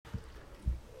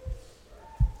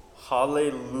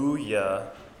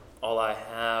Hallelujah, all I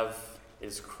have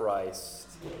is Christ.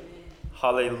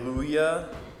 Hallelujah,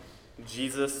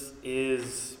 Jesus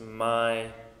is my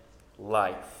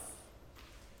life.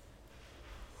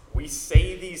 We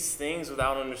say these things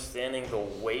without understanding the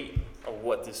weight of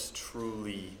what this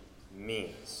truly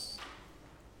means.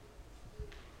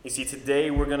 You see,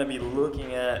 today we're going to be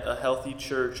looking at a healthy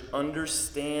church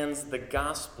understands the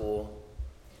gospel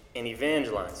and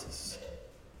evangelizes.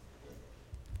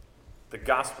 The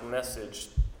gospel message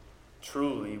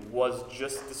truly was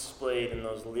just displayed in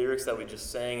those lyrics that we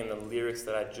just sang and the lyrics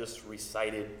that I just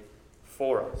recited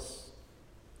for us.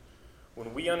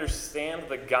 When we understand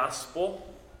the gospel,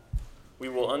 we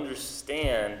will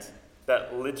understand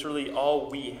that literally all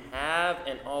we have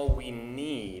and all we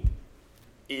need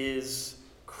is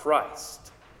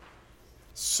Christ.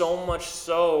 So much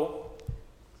so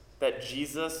that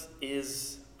Jesus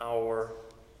is our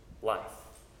life.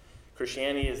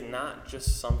 Christianity is not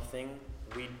just something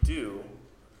we do,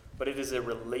 but it is a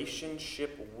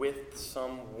relationship with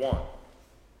someone.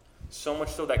 So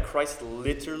much so that Christ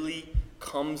literally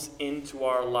comes into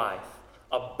our life,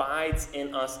 abides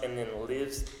in us, and then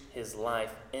lives his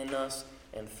life in us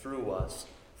and through us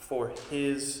for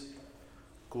his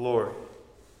glory.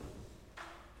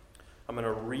 I'm going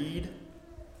to read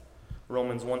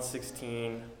Romans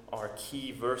 1:16, our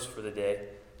key verse for the day,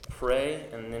 pray,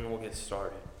 and then we'll get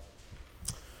started.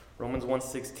 Romans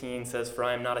 1:16 says, "For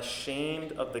I am not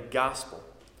ashamed of the gospel,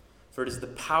 for it is the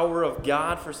power of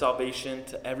God for salvation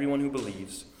to everyone who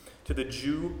believes, to the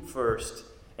Jew first,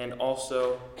 and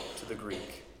also to the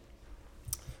Greek."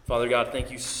 Father God,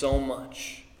 thank you so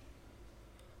much.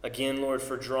 Again, Lord,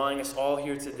 for drawing us all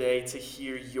here today to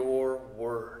hear your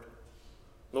word.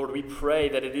 Lord, we pray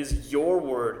that it is your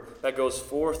word that goes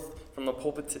forth from the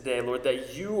pulpit today, Lord,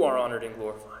 that you are honored and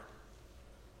glorified.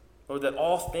 Lord, that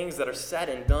all things that are said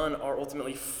and done are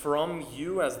ultimately from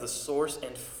you as the source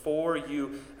and for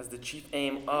you as the chief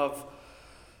aim of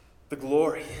the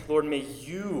glory. Lord, may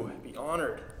you be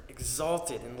honored,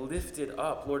 exalted, and lifted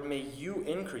up. Lord, may you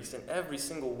increase in every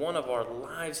single one of our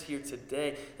lives here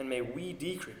today, and may we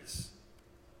decrease.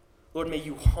 Lord, may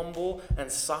you humble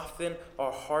and soften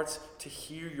our hearts to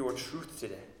hear your truth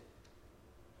today.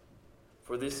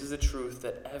 For this is a truth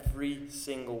that every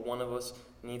single one of us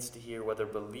needs to hear, whether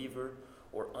believer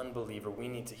or unbeliever. We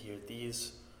need to hear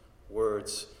these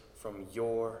words from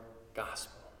your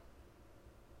gospel.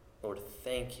 Lord,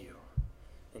 thank you.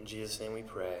 In Jesus' name we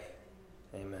pray.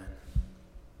 Amen.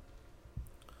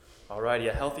 Alrighty,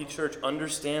 a healthy church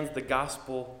understands the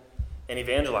gospel and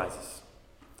evangelizes.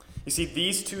 You see,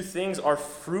 these two things are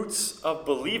fruits of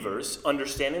believers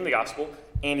understanding the gospel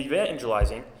and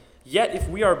evangelizing. Yet, if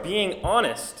we are being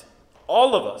honest,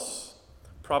 all of us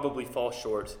probably fall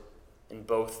short in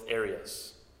both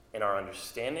areas, in our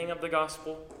understanding of the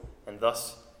gospel and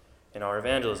thus in our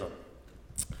evangelism.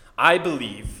 I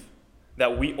believe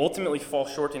that we ultimately fall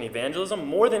short in evangelism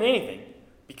more than anything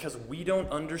because we don't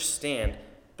understand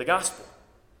the gospel.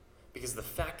 Because the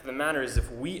fact of the matter is, if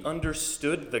we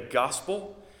understood the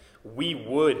gospel, we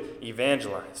would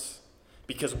evangelize.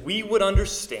 Because we would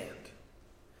understand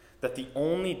that the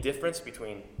only difference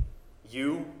between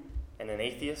you and an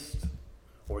atheist,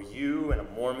 or you and a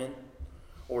Mormon,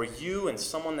 or you and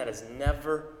someone that has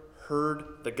never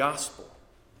heard the gospel,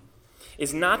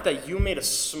 is not that you made a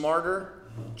smarter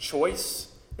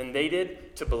choice than they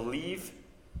did to believe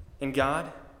in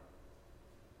God,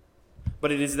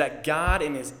 but it is that God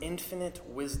in his infinite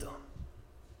wisdom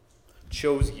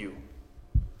chose you,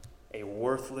 a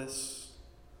worthless,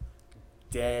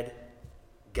 dead,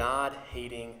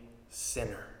 God-hating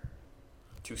sinner,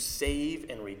 to save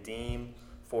and redeem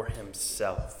for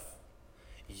himself.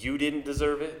 You didn't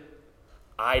deserve it.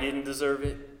 I didn't deserve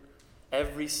it.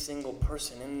 Every single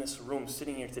person in this room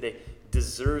sitting here today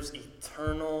deserves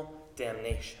eternal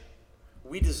damnation.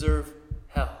 We deserve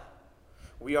hell.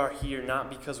 We are here not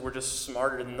because we're just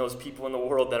smarter than those people in the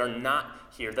world that are not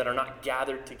here, that are not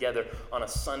gathered together on a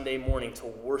Sunday morning to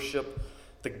worship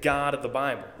the God of the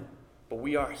Bible. But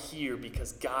we are here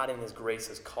because God in his grace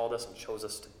has called us and chose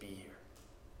us to be here.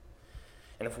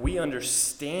 And if we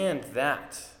understand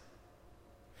that,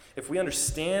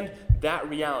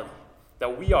 reality,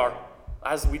 that we are,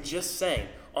 as we just sang,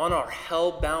 on our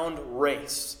hell-bound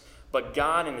race, but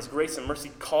God in his grace and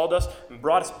mercy called us and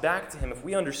brought us back to him, if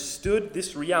we understood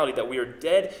this reality that we are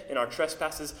dead in our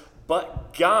trespasses,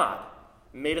 but God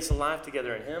made us alive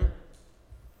together in him,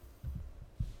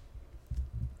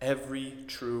 every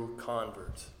true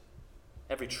convert,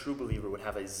 every true believer would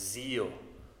have a zeal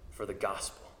for the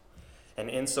gospel. And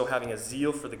in so having a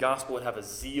zeal for the gospel, would have a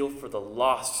zeal for the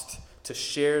lost to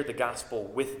share the gospel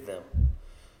with them.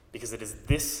 because it is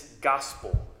this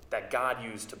gospel that God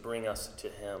used to bring us to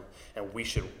him, and we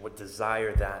would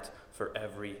desire that for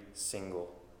every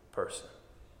single person.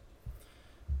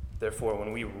 Therefore,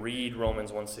 when we read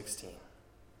Romans 1:16,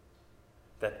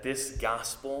 that this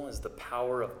gospel is the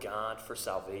power of God for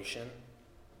salvation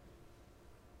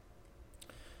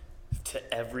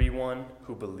to everyone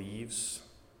who believes,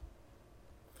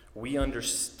 we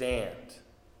understand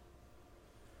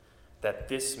that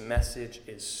this message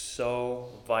is so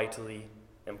vitally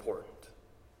important,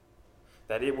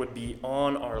 that it would be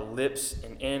on our lips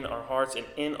and in our hearts and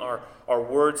in our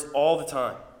words all the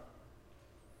time.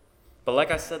 But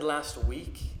like I said last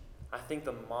week, I think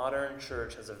the modern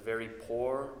church has a very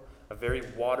poor, a very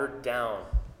watered down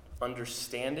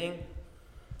understanding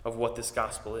of what this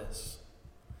gospel is.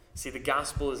 See, the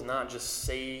gospel is not just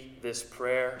say this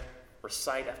prayer,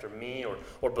 recite after me,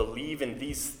 or believe in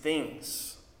these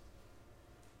things.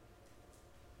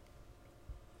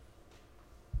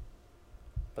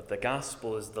 But the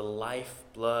gospel is the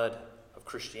lifeblood of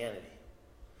Christianity.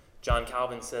 John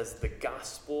Calvin says the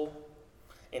gospel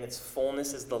in its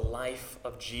fullness is the life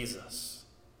of Jesus.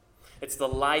 It's the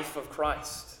life of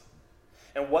Christ.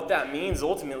 And what that means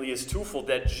ultimately is twofold,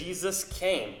 that Jesus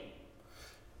came.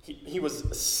 He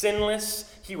was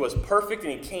sinless, he was perfect,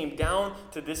 and he came down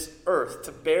to this earth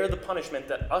to bear the punishment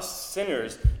that us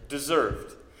sinners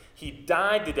deserved. He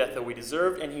died the death that we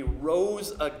deserved, and he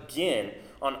rose again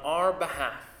on our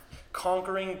behalf,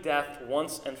 conquering death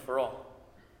once and for all.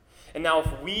 And now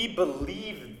if we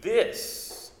believe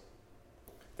this,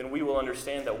 then we will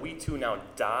understand that we too now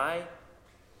die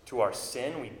to our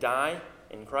sin. We die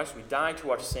in Christ. We die to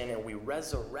our sin, and we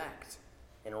resurrect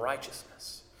in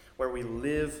righteousness, where we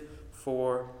live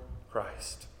for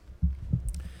Christ.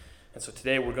 And so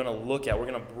today we're going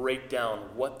to break down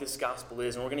what this gospel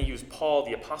is, and we're going to use Paul,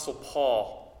 the Apostle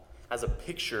Paul, as a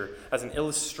picture, as an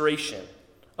illustration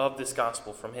of this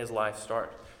gospel from his life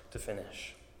start to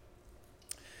finish.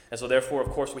 And so therefore, of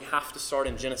course, we have to start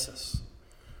in Genesis.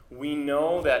 We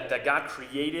know that God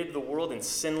created the world in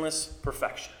sinless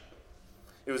perfection.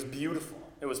 It was beautiful.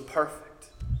 It was perfect.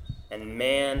 And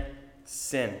man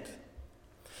sinned.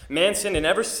 Man sinned, and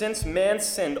ever since man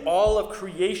sinned, all of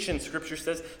creation, Scripture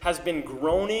says, has been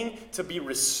groaning to be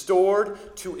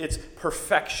restored to its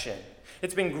perfection.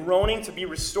 It's been groaning to be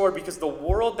restored because the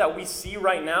world that we see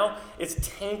right now is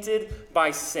tainted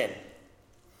by sin.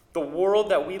 The world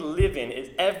that we live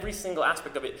in, every single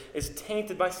aspect of it, is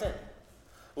tainted by sin.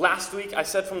 Last week, I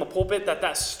said from the pulpit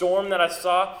that storm that I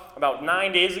saw about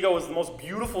 9 days ago was the most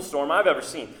beautiful storm I've ever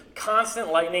seen.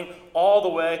 Constant lightning all the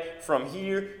way from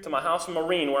here to my house in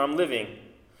Marine, where I'm living.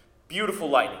 Beautiful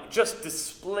lightning. Just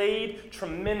displayed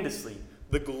tremendously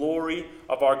the glory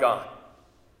of our God.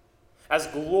 As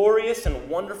glorious and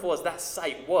wonderful as that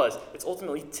sight was, it's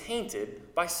ultimately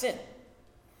tainted by sin.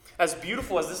 As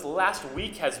beautiful as this last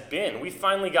week has been, we've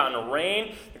finally gotten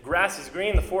rain, the grass is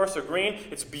green, the forests are green,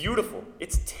 it's beautiful.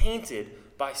 It's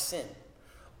tainted by sin.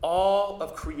 All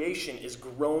of creation is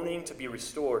groaning to be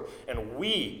restored, and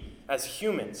we, as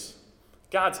humans,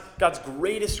 God's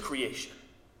greatest creation,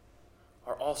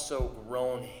 are also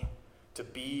groaning to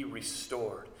be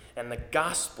restored. And the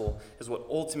gospel is what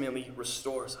ultimately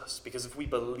restores us. Because if we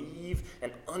believe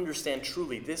and understand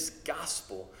truly this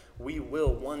gospel, we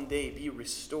will one day be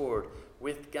restored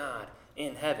with God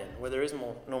in heaven, where there is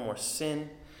no more sin,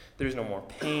 there is no more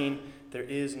pain, there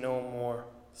is no more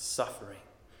suffering.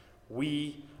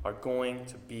 We are going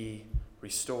to be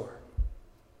restored.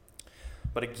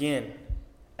 But again,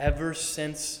 ever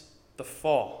since the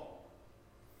fall,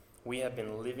 we have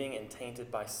been living and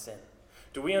tainted by sin.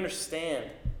 Do we understand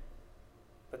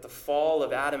that the fall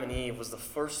of Adam and Eve was the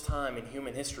first time in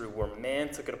human history where man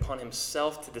took it upon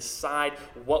himself to decide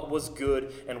what was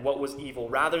good and what was evil,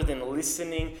 rather than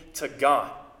listening to God?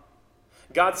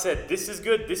 God said, this is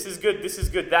good, this is good, this is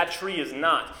good, that tree is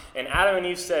not. And Adam and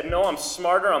Eve said, no, I'm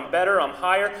smarter, I'm better, I'm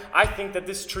higher. I think that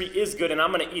this tree is good and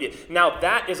I'm going to eat it. Now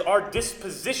that is our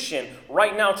disposition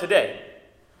right now today.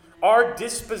 Our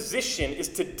disposition is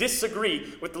to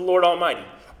disagree with the Lord Almighty.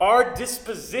 Our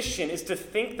disposition is to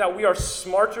think that we are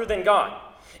smarter than God,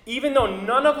 even though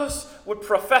none of us would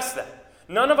profess that.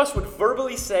 None of us would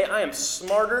verbally say, I am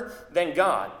smarter than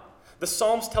God. The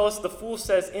Psalms tell us the fool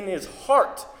says in his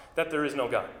heart that there is no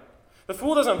God. The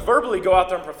fool doesn't verbally go out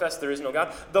there and profess there is no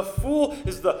God. The fool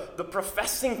is the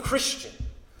professing Christian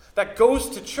that goes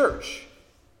to church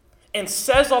and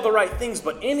says all the right things,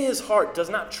 but in his heart does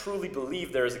not truly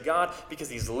believe there is a God, because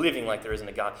he's living like there isn't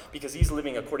a God, because he's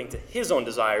living according to his own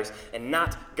desires and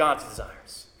not God's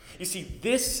desires. You see,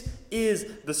 this is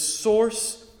the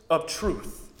source of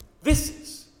truth. This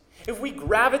is. If we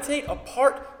gravitate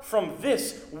apart from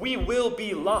this, we will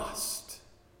be lost.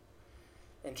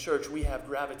 And church, we have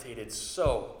gravitated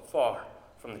so far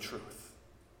from the truth.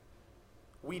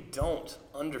 We don't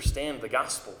understand the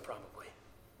gospel, probably.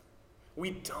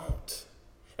 We don't.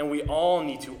 And we all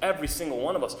need to, every single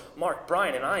one of us, Mark,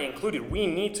 Brian, and I included, we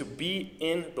need to be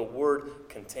in the Word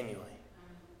continually.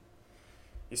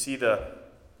 You see, the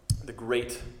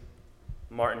great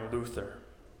Martin Luther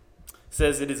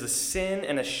says, "It is a sin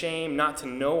and a shame not to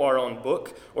know our own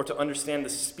book or to understand the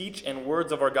speech and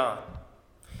words of our God."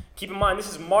 Keep in mind, this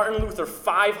is Martin Luther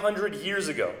 500 years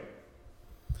ago.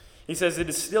 He says, "It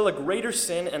is still a greater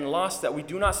sin and loss that we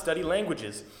do not study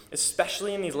languages,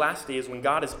 especially in these last days when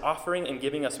God is offering and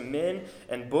giving us men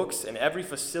and books and every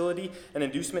facility and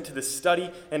inducement to the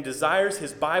study and desires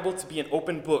his Bible to be an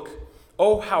open book.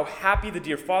 Oh, how happy the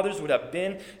dear fathers would have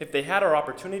been if they had our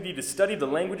opportunity to study the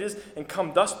languages and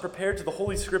come thus prepared to the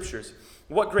Holy Scriptures.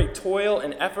 What great toil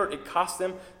and effort it cost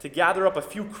them to gather up a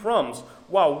few crumbs,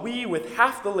 while we, with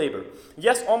half the labor,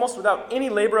 yes, almost without any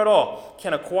labor at all,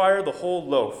 can acquire the whole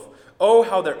loaf. Oh,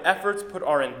 how their efforts put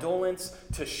our indolence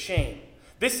to shame."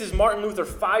 This is Martin Luther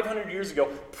 500 years ago,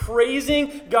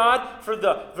 praising God for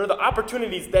the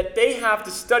opportunities that they have to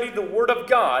study the Word of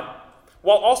God,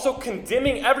 while also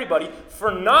condemning everybody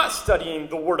for not studying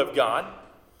the Word of God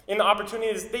in the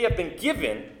opportunities they have been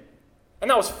given.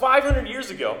 And that was 500 years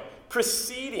ago,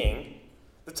 preceding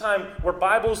the time where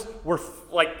Bibles were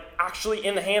actually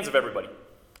in the hands of everybody.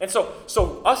 And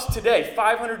so us today,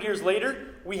 500 years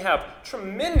later, we have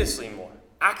tremendously more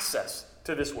access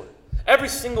to this Word. Every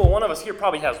single one of us here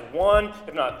probably has one,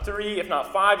 if not three, if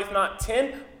not five, if not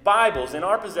 10 Bibles in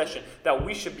our possession that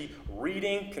we should be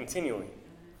reading continually.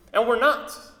 And we're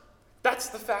not. That's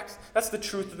the fact. That's the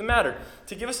truth of the matter.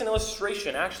 To give us an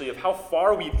illustration, actually, of how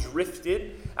far we've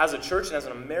drifted as a church and as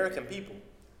an American people,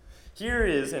 here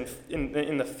is in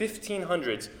the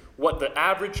 1500s what the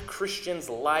average Christian's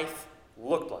life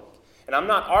looked like. And I'm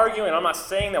not arguing, I'm not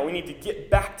saying that we need to get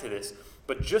back to this,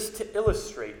 but just to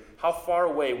illustrate how far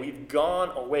away we've gone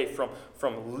away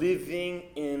from living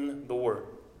in the Word.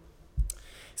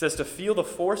 It says, to feel the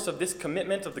force of this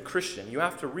commitment of the Christian, you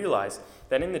have to realize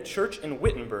that in the church in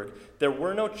Wittenberg, there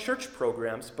were no church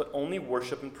programs, but only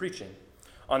worship and preaching.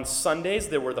 On Sundays,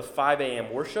 there were the 5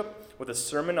 a.m. worship with a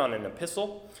sermon on an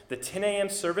epistle, the 10 a.m.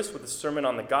 service with a sermon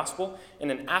on the gospel,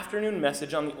 and an afternoon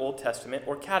message on the Old Testament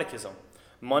or catechism.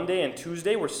 Monday and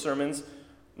Tuesday sermons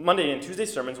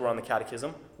were on the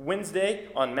catechism, Wednesday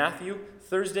on Matthew,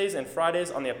 Thursdays and Fridays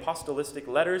on the apostolic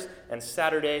letters, and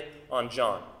Saturday on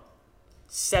John.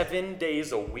 7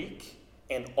 days a week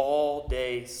and all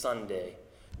day Sunday,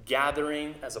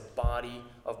 gathering as a body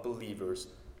of believers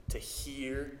to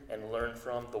hear and learn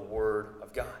from the Word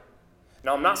of God.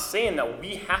 Now, I'm not saying that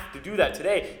we have to do that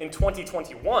today in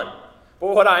 2021,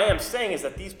 but what I am saying is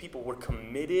that these people were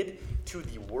committed to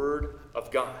the Word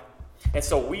of God. And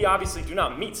so we obviously do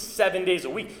not meet 7 days a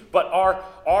week, but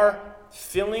our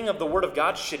filling of the Word of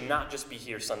God should not just be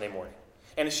here Sunday morning.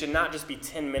 And it should not just be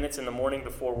 10 minutes in the morning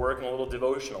before work and a little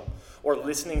devotional, or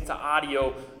listening to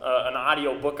an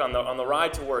audio book on the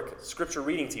ride to work, scripture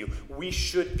reading to you. We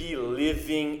should be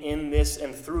living in this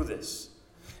and through this.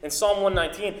 In Psalm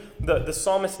 119, the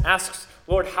psalmist asks,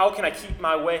 Lord, how can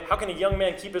a young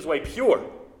man keep his way pure?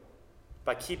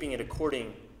 By keeping it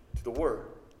according to the Word.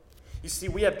 You see,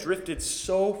 we have drifted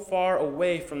so far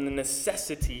away from the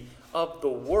necessity of the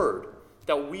Word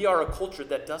that we are a culture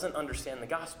that doesn't understand the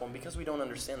gospel. And because we don't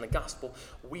understand the gospel,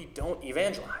 we don't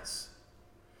evangelize.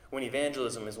 When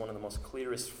evangelism is one of the most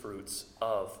clearest fruits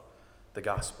of the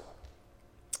gospel.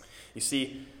 You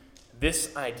see,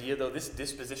 this idea, though, this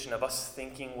disposition of us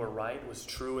thinking we're right was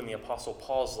true in the Apostle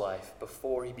Paul's life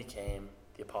before he became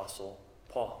the Apostle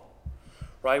Paul.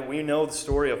 Right? We know the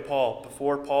story of Paul.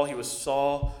 Before Paul, he was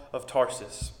Saul of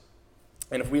Tarsus.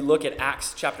 And if we look at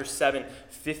Acts chapter 7,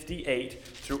 58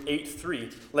 through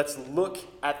 8:3, let's look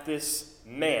at this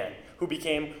man who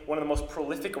became one of the most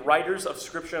prolific writers of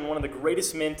Scripture and one of the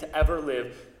greatest men to ever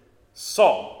live,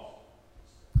 Saul.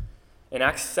 In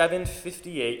Acts 7,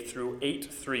 58 through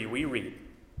 8:3, we read,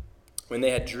 when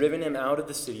they had driven him out of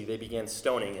the city, they began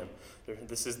stoning him.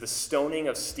 This is the stoning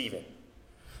of Stephen.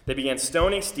 They began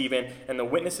stoning Stephen, and the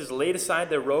witnesses laid aside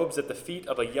their robes at the feet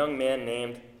of a young man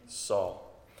named Saul.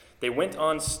 They went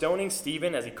on stoning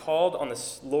Stephen as he called on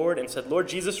the Lord and said, Lord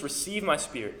Jesus, receive my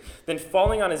spirit. Then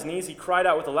falling on his knees, he cried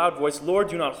out with a loud voice, Lord,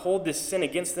 do not hold this sin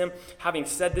against them. Having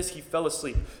said this, he fell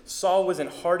asleep. Saul was in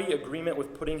hearty agreement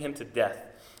with putting him to death.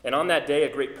 And on that day,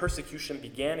 a great persecution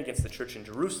began against the church in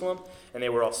Jerusalem, and they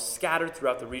were all scattered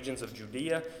throughout the regions of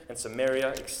Judea and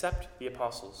Samaria, except the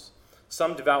apostles.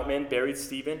 Some devout men buried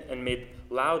Stephen and made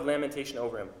loud lamentation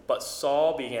over him. But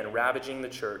Saul began ravaging the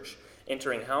church,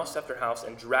 entering house after house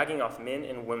and dragging off men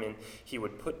and women. He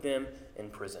would put them in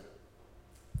prison.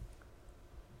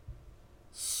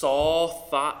 Saul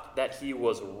thought that he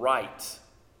was right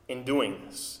in doing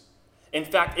this. In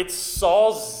fact, it's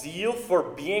Saul's zeal for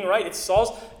being right. It's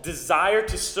Saul's desire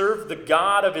to serve the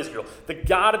God of Israel, the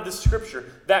God of the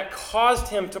Scripture, that caused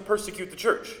him to persecute the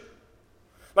church.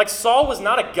 Like, Saul was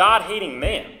not a God-hating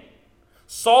man.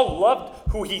 Saul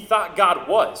loved who he thought God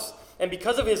was. And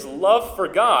because of his love for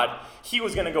God, he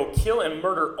was going to go kill and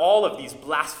murder all of these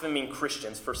blaspheming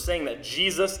Christians for saying that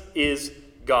Jesus is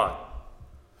God.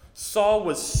 Saul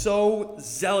was so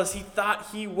zealous. He thought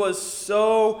he was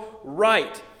so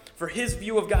right for his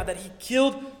view of God that he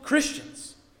killed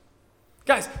Christians.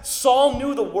 Guys, Saul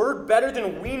knew the word better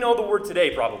than we know the word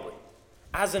today, probably,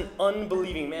 as an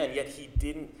unbelieving man, yet he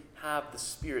didn't have the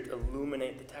Spirit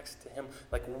illuminate the text to him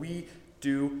like we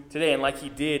do today and like he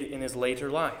did in his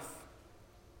later life.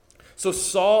 So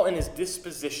Saul and his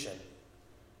disposition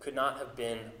could not have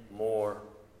been more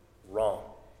wrong.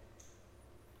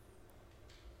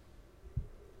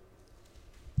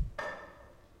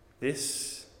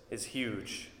 This is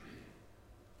huge,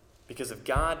 because if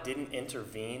God didn't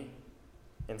intervene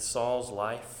in Saul's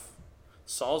life,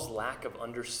 Saul's lack of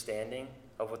understanding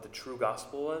of what the true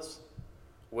gospel was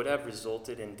would have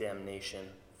resulted in damnation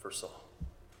for Saul.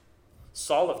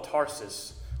 Saul of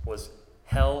Tarsus was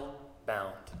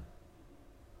hell-bound.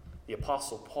 The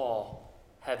Apostle Paul,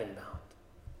 heaven-bound.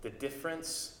 The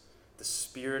difference, the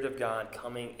Spirit of God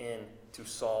coming in to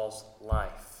Saul's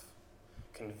life,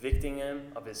 convicting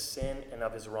him of his sin and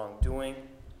of his wrongdoing,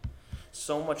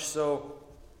 so much so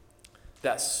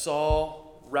that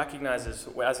Saul recognizes,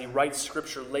 as he writes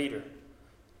Scripture later,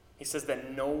 he says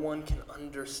that no one can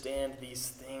understand these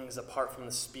things apart from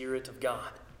the Spirit of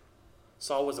God.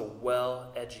 Saul was a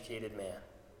well-educated man,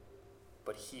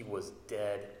 but he was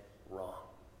dead wrong.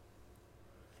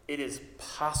 It is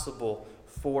possible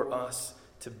for us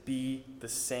to be the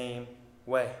same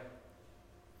way.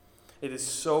 It is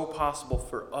so possible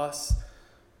for us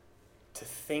to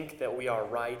think that we are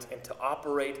right and to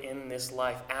operate in this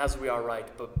life as we are right,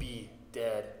 but be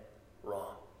dead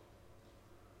wrong.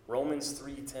 Romans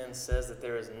 3:10 says that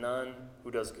there is none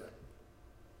who does good.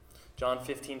 John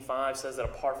 15:5 says that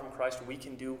apart from Christ, we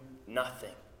can do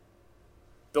nothing.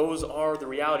 Those are the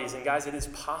realities. And guys, it is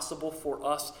possible for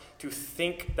us to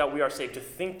think that we are saved, to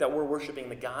think that we're worshiping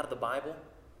the God of the Bible,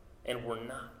 and we're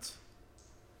not.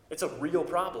 It's a real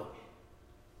problem.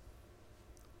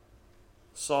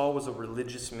 Saul was a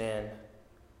religious man,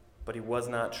 but he was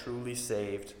not truly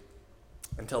saved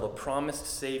until the promised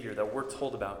Savior that we're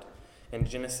told about in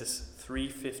Genesis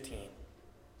 3:15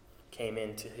 came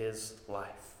into his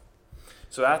life.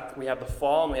 So we have the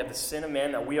fall and we have the sin of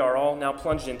man that we are all now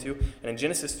plunged into. And in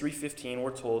Genesis 3:15,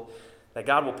 we're told that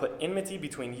God will put enmity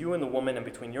between you and the woman, and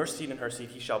between your seed and her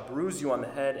seed. He shall bruise you on the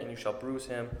head, and you shall bruise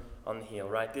him on the heel.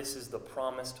 Right? This is the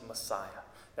promised Messiah,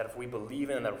 that if we believe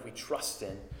in and that if we trust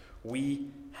in,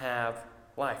 we have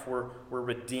life. We're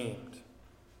redeemed.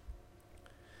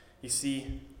 You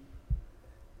see,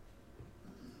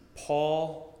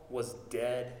 Paul was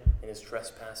dead in his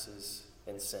trespasses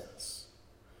and sins,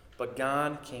 but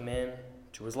God came in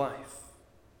to his life.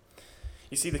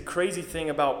 You see, the crazy thing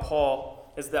about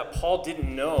Paul is that Paul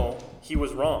didn't know he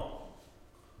was wrong.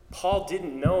 Paul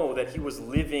didn't know that he was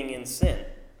living in sin.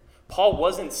 Paul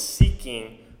wasn't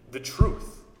seeking the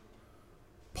truth.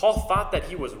 Paul thought that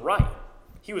he was right.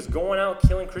 He was going out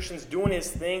killing Christians, doing his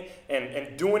thing,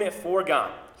 and doing it for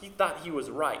God. He thought he was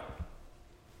right.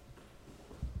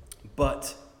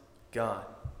 But God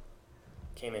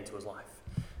came into his life.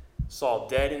 Saul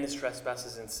dead in his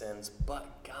trespasses and sins,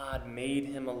 but God made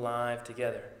him alive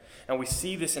together. And we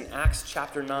see this in Acts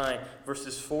chapter 9,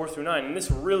 verses 4 through 9. And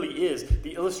this really is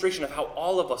the illustration of how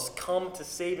all of us come to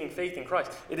saving faith in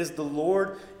Christ. It is the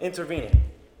Lord intervening.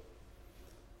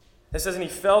 It says, and he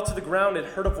fell to the ground and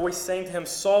heard a voice saying to him,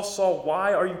 Saul, Saul,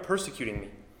 why are you persecuting me?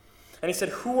 And he said,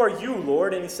 who are you,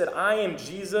 Lord? And he said, I am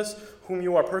Jesus, whom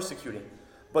you are persecuting.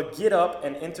 But get up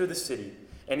and enter the city,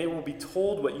 and it will be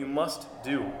told what you must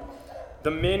do.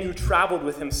 The men who traveled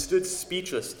with him stood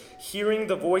speechless, hearing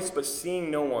the voice but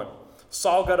seeing no one.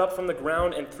 Saul got up from the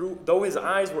ground, and though his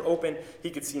eyes were open, he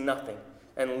could see nothing.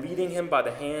 And leading him by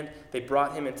the hand, they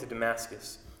brought him into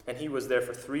Damascus. And he was there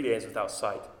for 3 days without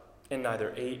sight, and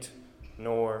neither ate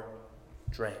nor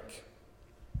drank.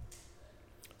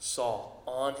 Saul,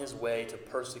 on his way to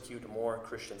persecute more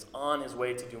Christians, on his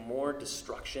way to do more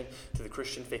destruction to the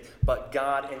Christian faith. But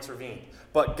God intervened.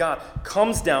 But God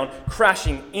comes down,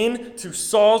 crashing into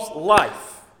Saul's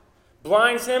life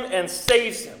blinds him and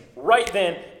saves him right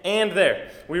then and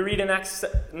there. We read in Acts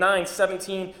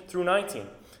 9:17 through 19.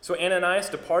 So Ananias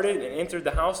departed and entered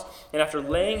the house, and after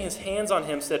laying his hands on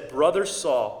him, said, Brother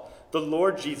Saul, the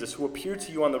Lord Jesus, who appeared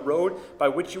to you on the road by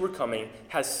which you were coming,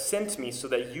 has sent me so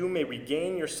that you may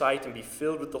regain your sight and be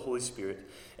filled with the Holy Spirit.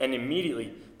 And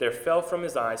immediately there fell from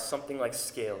his eyes something like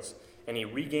scales, and he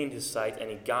regained his sight, and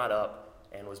he got up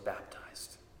and was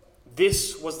baptized.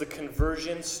 This was the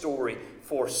conversion story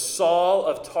for Saul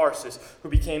of Tarsus, who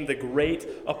became the great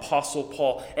apostle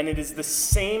Paul. And it is the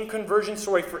same conversion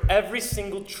story for every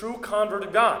single true convert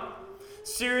of God.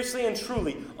 Seriously and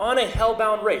truly, on a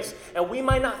hell-bound race. And we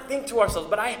might not think to ourselves,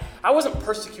 but I wasn't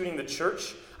persecuting the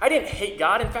church. I didn't hate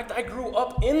God. In fact, I grew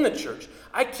up in the church.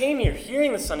 I came here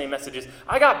hearing the Sunday messages.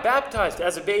 I got baptized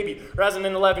as a baby, or as an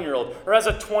 11-year-old, or as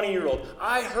a 20-year-old.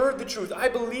 I heard the truth. I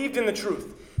believed in the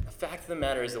truth. The fact of the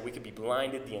matter is that we could be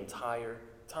blinded the entire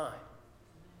time.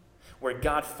 Where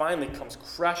God finally comes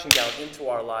crashing down into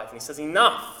our life and he says,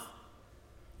 enough!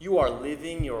 You are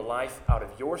living your life out of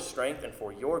your strength and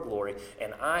for your glory,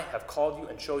 and I have called you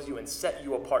and chose you and set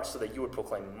you apart so that you would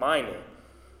proclaim my name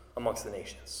amongst the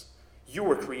nations. You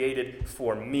were created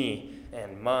for me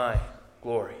and my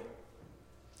glory.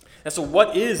 And so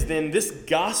what is then this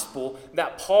gospel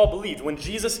that Paul believed? When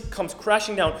Jesus comes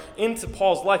crashing down into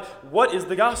Paul's life, what is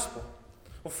the gospel?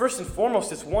 Well, first and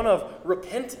foremost, it's one of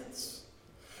repentance.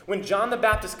 When John the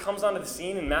Baptist comes onto the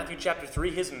scene in Matthew chapter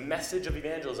 3, his message of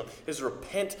evangelism is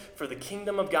repent, for the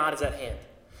kingdom of God is at hand.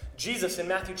 Jesus in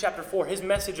Matthew chapter 4, his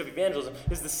message of evangelism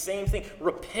is the same thing.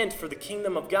 Repent, for the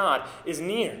kingdom of God is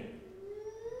near.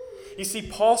 You see,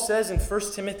 Paul says in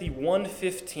 1 Timothy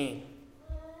 1:15,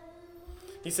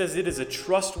 he says, it is a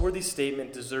trustworthy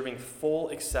statement deserving full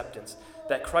acceptance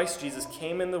that Christ Jesus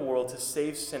came in the world to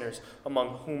save sinners,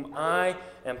 among whom I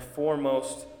am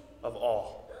foremost of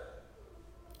all.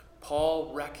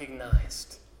 Paul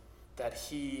recognized that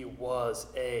he was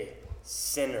a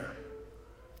sinner,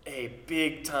 a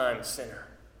big-time sinner.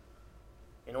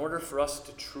 In order for us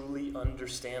to truly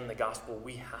understand the gospel,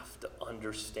 we have to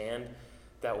understand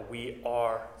that we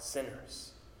are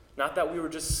sinners. Not that we were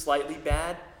just slightly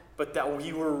bad, but that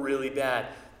we were really bad.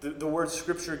 The word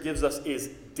Scripture gives us is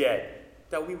dead.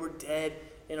 That we were dead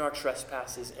in our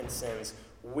trespasses and sins,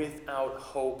 without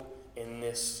hope in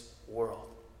this world.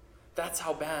 That's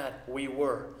how bad we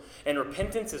were. And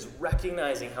repentance is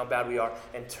recognizing how bad we are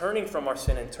and turning from our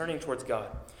sin and turning towards God.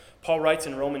 Paul writes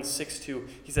in Romans 6:2,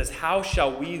 he says, how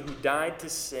shall we who died to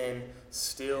sin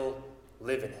still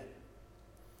live in it?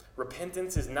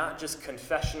 Repentance is not just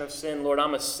confession of sin. Lord,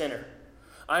 I'm a sinner.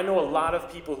 I know a lot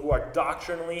of people who are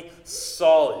doctrinally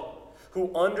solid,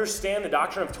 who understand the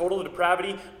doctrine of total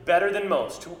depravity better than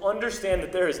most, who understand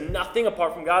that there is nothing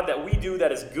apart from God that we do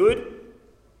that is good,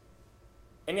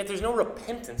 and yet there's no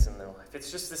repentance in their life.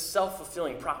 It's just this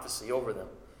self-fulfilling prophecy over them.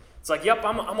 It's like, yep,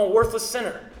 I'm a worthless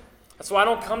sinner. That's why I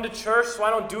don't come to church, that's why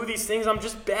I don't do these things, I'm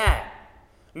just bad.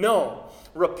 No,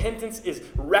 repentance is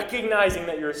recognizing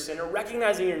that you're a sinner,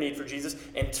 recognizing your need for Jesus,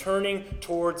 and turning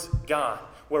towards God,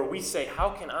 where we say, how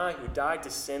can I, who died to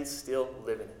sin, still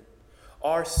live in it?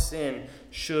 Our sin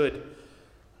should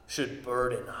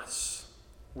burden us.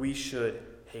 We should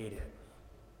hate it.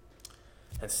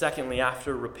 And secondly,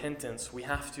 after repentance, we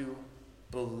have to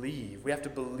believe. We have to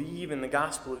believe in the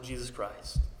gospel of Jesus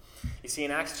Christ. You see, in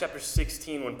Acts chapter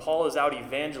 16, when Paul is out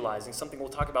evangelizing, something we'll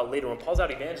talk about later, when Paul's out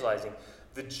evangelizing,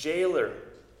 the jailer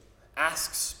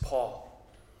asks Paul,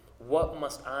 what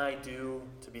must I do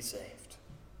to be saved?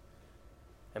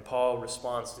 And Paul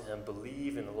responds to him,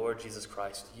 believe in the Lord Jesus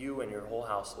Christ, you and your whole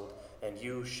household, and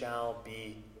you shall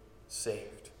be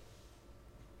saved.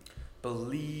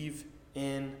 Believe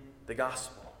in the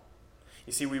gospel.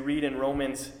 You see, we read in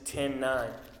Romans 10:9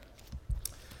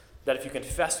 that if you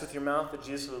confess with your mouth that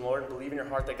Jesus is the Lord and believe in your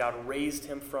heart that God raised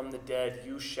him from the dead,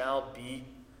 you shall be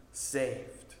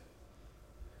saved.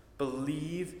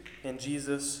 Believe in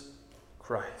Jesus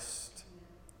Christ.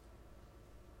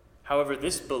 However,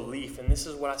 this belief, and this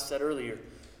is what I said earlier,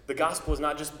 the gospel is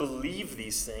not just believe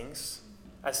these things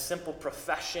as simple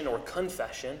profession or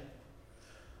confession,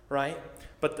 right?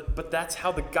 But that's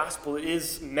how the gospel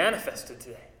is manifested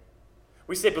today.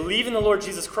 We say, believe in the Lord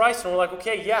Jesus Christ, and we're like,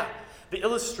 okay, yeah. The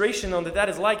illustration, though, that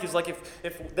is like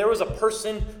if there was a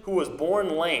person who was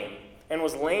born lame and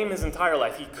was lame his entire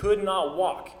life. He could not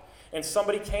walk. And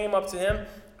somebody came up to him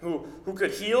who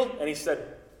could heal, and he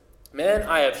said, man,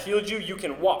 I have healed you. You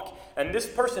can walk. And this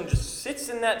person just sits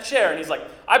in that chair, and he's like,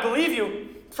 I believe you.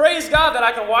 Praise God that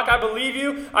I can walk. I believe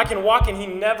you. I can walk, and he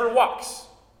never walks.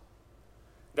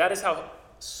 That is how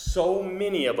so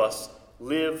many of us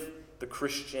live the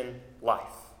Christian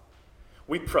life.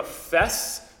 We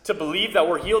profess to believe that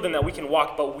we're healed and that we can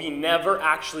walk, but we never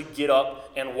actually get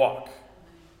up and walk.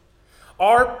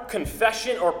 Our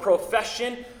confession or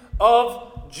profession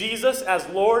of Jesus as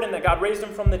Lord and that God raised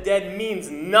him from the dead means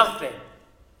nothing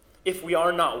if we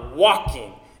are not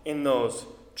walking in those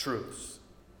truths.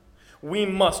 We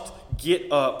must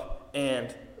get up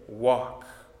and walk.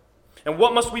 And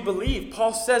what must we believe?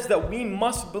 Paul says that we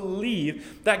must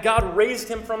believe that God raised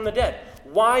him from the dead.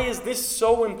 Why is this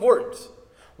so important?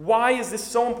 Why is this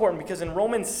so important? Because in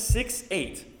Romans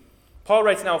 6:8, Paul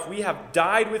writes, "Now if we have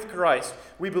died with Christ,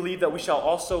 we believe that we shall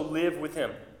also live with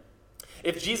him."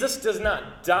 If Jesus does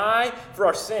not die for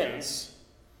our sins,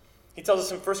 he tells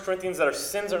us in 1 Corinthians that our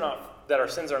sins are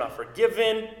not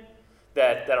forgiven,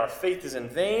 that our faith is in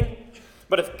vain.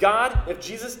 But if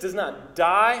Jesus does not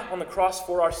die on the cross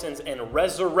for our sins and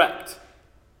resurrect,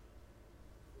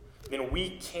 then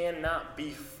we cannot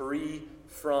be free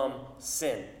from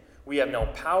sin. We have no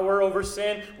power over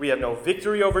sin. We have no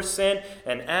victory over sin.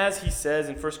 And as he says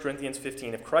in 1 Corinthians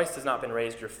 15, if Christ has not been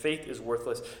raised, your faith is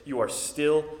worthless. You are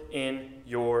still in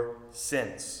your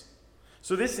sins.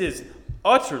 So this is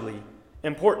utterly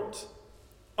important.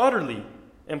 Utterly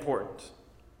important.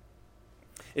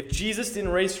 If Jesus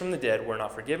didn't raise from the dead, we're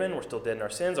not forgiven, we're still dead in our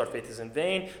sins, our faith is in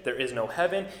vain, there is no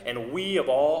heaven, and we of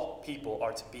all people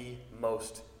are to be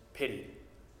most pitied.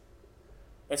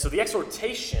 And so the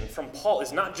exhortation from Paul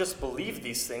is not just believe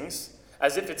these things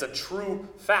as if it's a true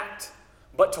fact,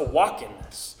 but to walk in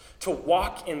this, to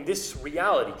walk in this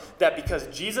reality, that because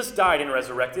Jesus died and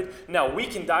resurrected, now we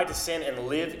can die to sin and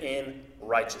live in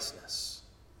righteousness.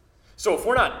 So if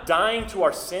we're not dying to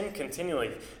our sin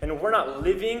continually, and if we're not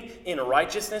living in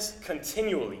righteousness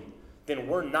continually, then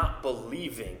we're not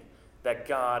believing that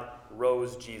God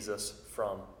rose Jesus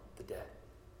from the dead.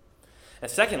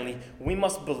 And secondly, we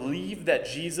must believe that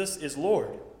Jesus is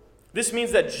Lord. This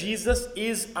means that Jesus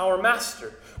is our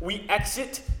master. We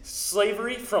exit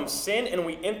slavery from sin and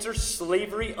we enter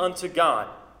slavery unto God.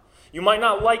 You might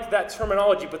not like that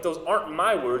terminology, but those aren't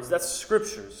my words, that's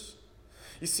Scripture's.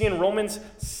 You see in Romans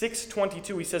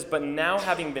 6:22, he says, "But now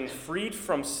having been freed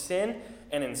from sin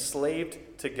and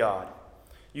enslaved to God,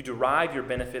 you derive your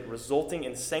benefit, resulting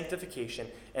in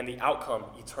sanctification and the outcome,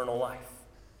 eternal life."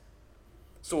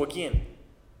 So again,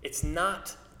 it's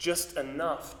not just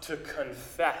enough to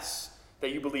confess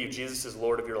that you believe Jesus is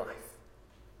Lord of your life.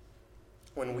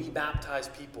 When we baptize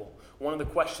people, one of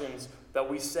the questions that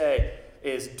we say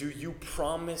is, do you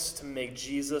promise to make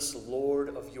Jesus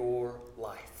Lord of your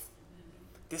life?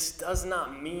 This does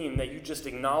not mean that you just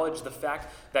acknowledge the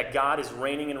fact that God is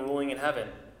reigning and ruling in heaven.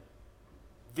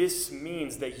 This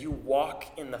means that you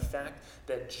walk in the fact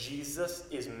that Jesus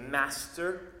is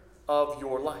master of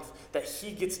your life, that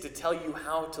he gets to tell you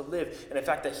how to live, and in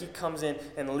fact that he comes in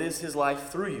and lives his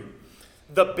life through you.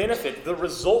 The benefit, the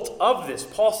result of this,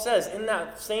 Paul says in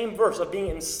that same verse of being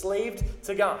enslaved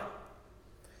to God,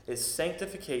 is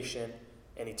sanctification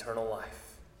and eternal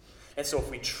life. And so if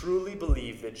we truly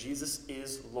believe that Jesus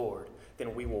is Lord,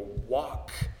 then we will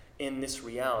walk in this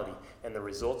reality, and the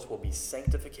results will be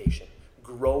sanctification,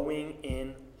 growing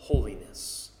in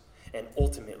holiness, and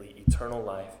ultimately eternal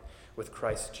life with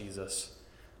Christ Jesus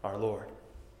our Lord.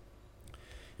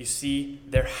 You see,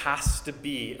 there has to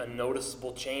be a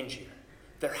noticeable change here.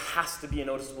 There has to be a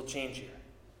noticeable change here.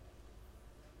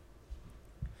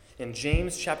 In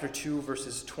James chapter 2,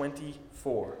 verses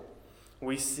 24,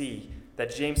 we see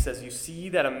that James says, "You see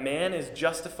that a man is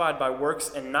justified by works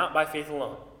and not by faith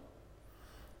alone."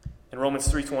 In Romans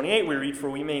 3:28, we read, "For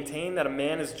we maintain that a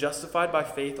man is justified by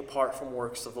faith apart from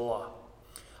works of the law."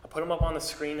 I put them up on the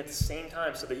screen at the same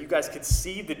time so that you guys could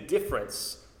see the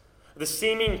difference, the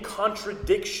seeming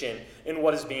contradiction in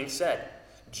what is being said.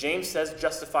 James says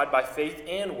justified by faith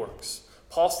and works.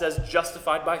 Paul says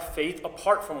justified by faith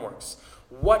apart from works.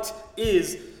 What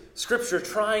is Scripture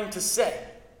trying to say?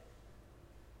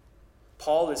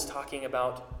 Paul is talking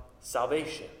about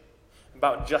salvation,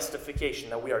 about justification,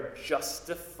 that we are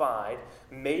justified,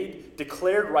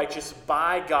 declared righteous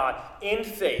by God in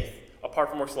faith, apart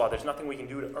from works of law. There's nothing we can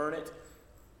do to earn it.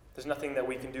 There's nothing that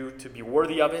we can do to be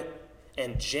worthy of it.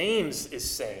 And James is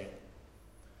saying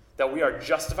that we are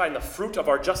justified, and the fruit of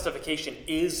our justification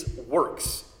is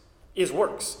works.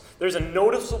 There's a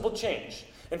noticeable change.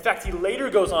 In fact, he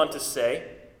later goes on to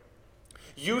say,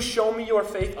 "You show me your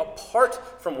faith apart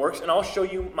from works, and I'll show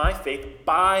you my faith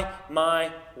by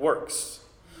my works."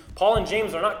 Paul and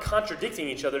James are not contradicting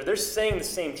each other. They're saying the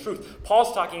same truth.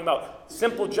 Paul's talking about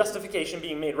simple justification,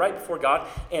 being made right before God,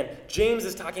 and James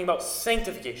is talking about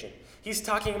sanctification. He's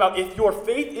talking about if your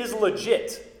faith is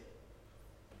legit,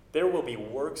 there will be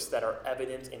works that are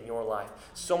evident in your life.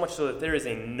 So much so that there is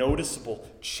a noticeable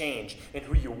change in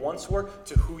who you once were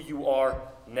to who you are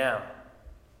now.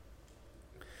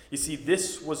 You see,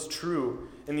 this was true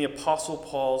in the Apostle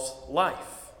Paul's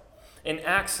life. In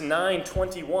Acts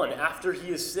 9:21, after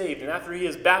he is saved and after he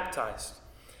is baptized,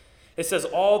 it says,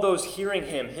 all those hearing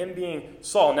him being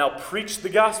Saul, now preached the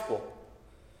gospel.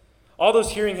 All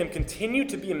those hearing him continued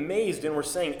to be amazed and were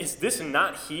saying, is this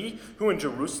not he who in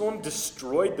Jerusalem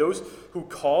destroyed those who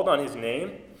called on his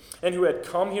name and who had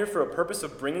come here for a purpose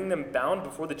of bringing them bound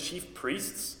before the chief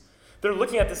priests? They're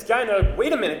looking at this guy and they're like,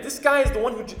 wait a minute, this guy is the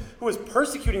one who was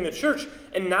persecuting the church,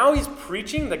 and now he's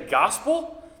preaching the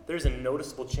gospel? There's a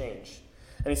noticeable change.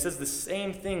 And he says the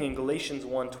same thing in Galatians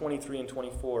 1:23 and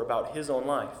 24 about his own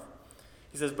life.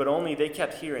 He says, but only they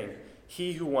kept hearing,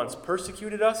 he who once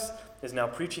persecuted us is now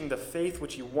preaching the faith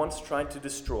which he once tried to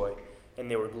destroy, and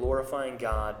they were glorifying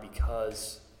God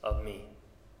because of me.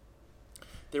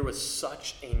 There was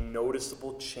such a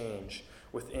noticeable change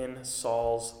within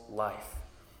Saul's life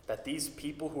that these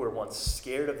people who were once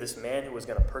scared of this man who was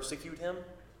going to persecute him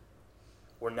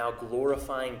were now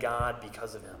glorifying God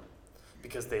because of him,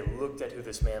 because they looked at who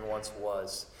this man once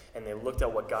was, and they looked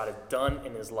at what God had done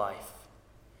in his life,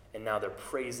 and now they're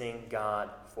praising God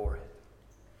for it.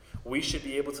 We should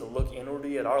be able to look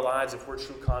inwardly at our lives if we're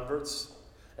true converts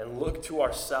and look to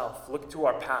ourselves, look to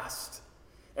our past,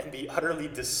 and be utterly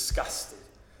disgusted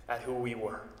at who we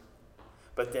were.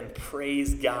 But then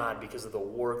praise God because of the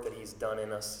work that he's done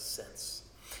in us since.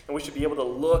 And we should be able to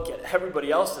look at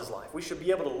everybody else's life. We should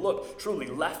be able to look truly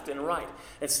left and right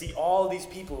and see all of these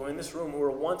people who are in this room who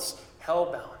were once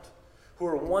hellbound, who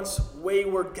were once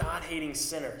wayward, God-hating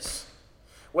sinners,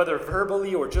 whether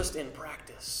verbally or just in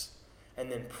practice. And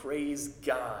then praise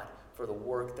God for the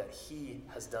work that he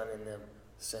has done in them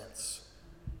since.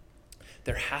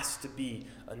 There has to be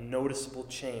a noticeable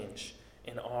change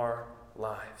in our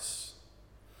lives.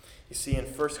 You see, in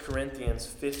 1 Corinthians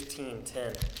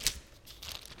 15:10,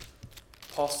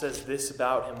 Paul says this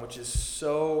about him, which is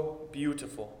so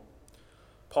beautiful.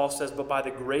 Paul says, but by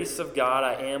the grace of God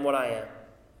I am what I am,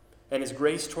 and his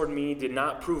grace toward me did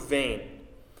not prove vain,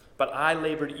 but I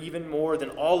labored even more than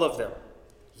all of them.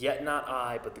 Yet not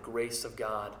I, but the grace of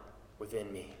God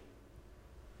within me.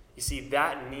 You see,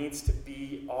 that needs to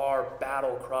be our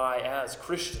battle cry as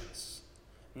Christians.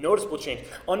 Noticeable change.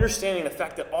 Understanding the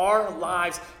fact that our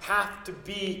lives have to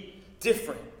be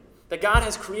different. That God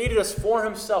has created us for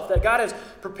himself. That God has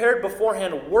prepared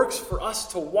beforehand works for us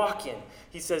to walk in.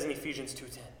 He says in Ephesians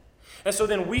 2:10. And so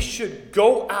then we should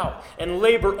go out and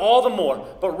labor all the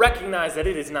more, but recognize that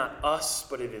it is not us,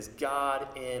 but it is God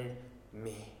in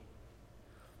me.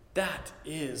 That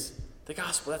is the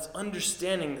gospel. That's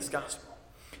understanding this gospel.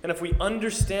 And if we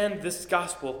understand this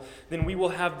gospel, then we will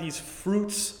have these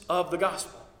fruits of the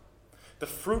gospel. The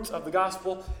fruit of the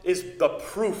gospel is the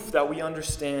proof that we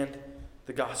understand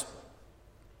the gospel.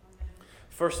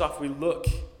 First off, we look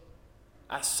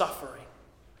at suffering.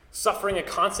 Suffering, a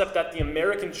concept that the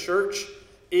American church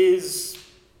is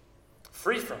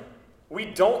free from. We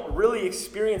don't really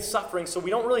experience suffering, so we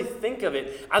don't really think of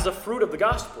it as a fruit of the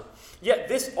gospel. Yet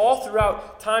this all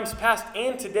throughout times past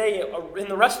and today in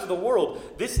the rest of the world,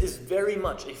 this is very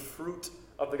much a fruit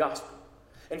of the gospel.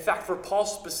 In fact, for Paul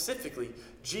specifically,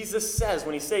 Jesus says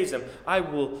when he saves him, I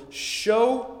will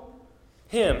show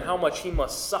him how much he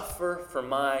must suffer for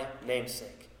my name's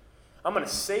sake. I'm going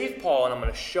to save Paul and I'm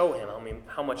going to show him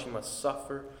how much he must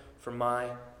suffer for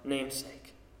my name's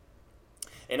sake.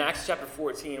 In Acts chapter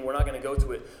 14, we're not going to go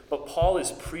to it, but Paul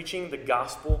is preaching the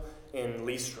gospel in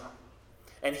Lystra.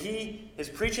 And he is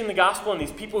preaching the gospel, and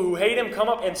these people who hate him come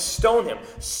up and stone him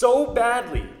so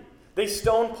badly. They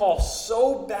stone Paul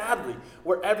so badly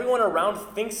where everyone around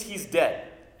thinks he's dead.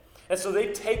 And so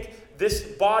they take this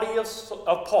body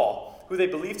of Paul, who they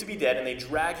believe to be dead, and they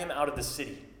drag him out of the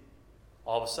city.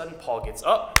 All of a sudden, Paul gets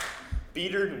up,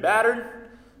 beatered and battered,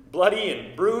 bloody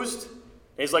and bruised. And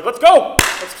he's like, let's go.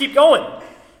 Let's keep going.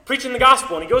 Preaching the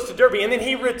gospel. And he goes to Derbe, and then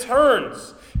he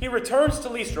returns. He returns to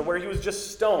Lystra, where he was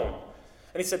just stoned.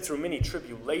 And he said, through many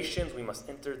tribulations, we must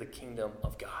enter the kingdom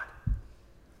of God.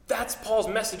 That's Paul's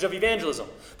message of evangelism.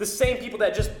 The same people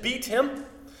that just beat him,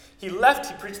 he left,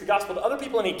 he preached the gospel to other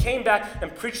people, and he came back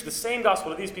and preached the same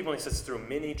gospel to these people. And he says, through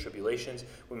many tribulations,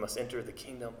 we must enter the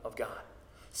kingdom of God.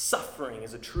 Suffering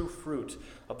is a true fruit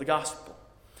of the gospel.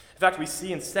 In fact, we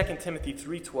see in 2 Timothy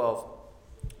 3:12,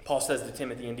 Paul says to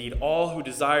Timothy, indeed, all who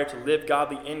desire to live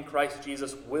godly in Christ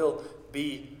Jesus will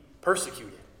be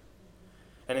persecuted.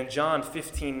 And in John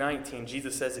 15:19,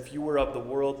 Jesus says, if you were of the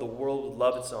world would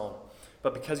love its own.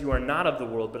 But because you are not of the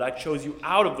world, but I chose you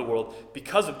out of the world,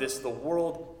 because of this, the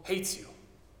world hates you.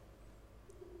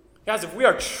 Guys, if we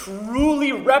are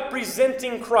truly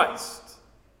representing Christ,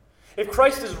 if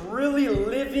Christ is really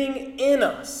living in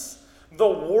us, the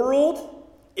world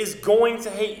is going to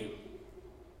hate you.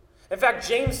 In fact,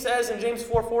 James says in James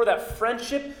 4:4 that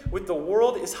friendship with the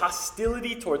world is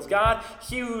hostility towards God.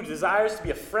 He who desires to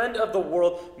be a friend of the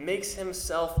world makes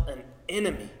himself an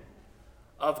enemy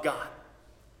of God.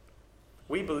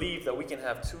 We believe that we can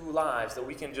have two lives, that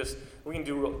we can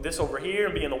do this over here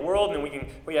and be in the world, and then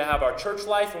we can have our church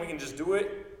life and we can just do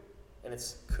it. And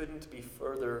it couldn't be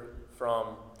further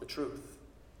from the truth.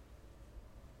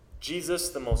 Jesus,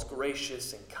 the most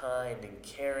gracious and kind and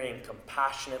caring,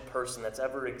 compassionate person that's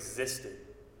ever existed,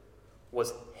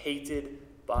 was hated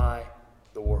by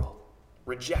the world,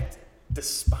 rejected,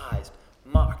 despised,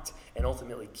 mocked, and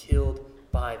ultimately killed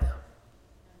by them.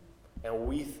 And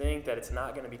we think that it's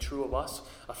not going to be true of us.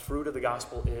 A fruit of the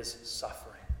gospel is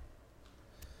suffering.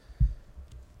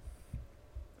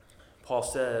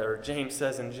 James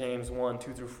says in James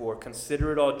 1:2-4,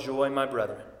 "Consider it all joy, my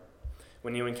brethren,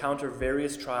 when you encounter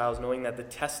various trials, knowing that the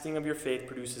testing of your faith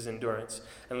produces endurance,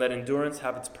 and let endurance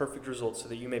have its perfect result, so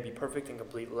that you may be perfect and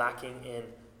complete, lacking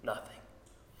in nothing."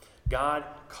 God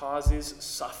causes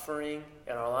suffering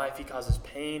in our life. He causes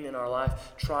pain in our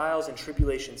life, trials and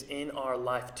tribulations in our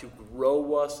life to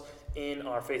grow us in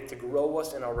our faith, to grow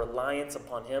us in our reliance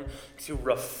upon Him, to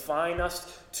refine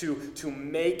us, to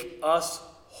make us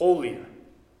holier.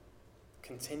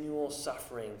 Continual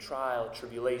suffering, trial,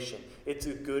 tribulation, it's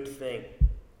a good thing.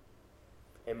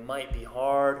 It might be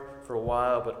hard for a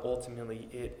while, but ultimately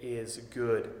it is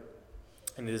good.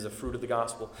 And it is a fruit of the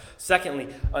gospel.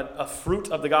 Secondly, a fruit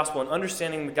of the gospel and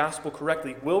understanding the gospel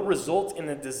correctly will result in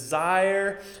a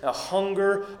desire, a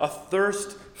hunger, a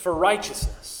thirst for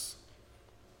righteousness.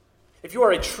 If you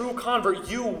are a true convert,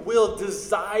 you will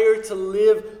desire to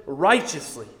live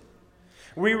righteously.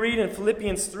 We read in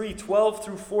Philippians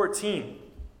 3:12-14.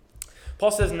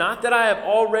 Paul says, "Not that I have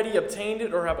already obtained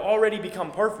it or have already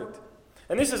become perfect."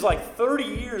 And this is like 30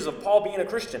 years of Paul being a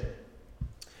Christian.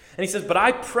 And he says, "But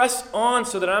I press on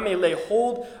so that I may lay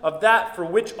hold of that for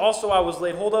which also I was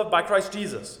laid hold of by Christ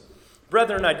Jesus.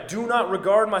 Brethren, I do not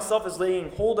regard myself as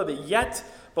laying hold of it yet,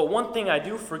 but one thing I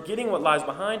do, forgetting what lies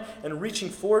behind and reaching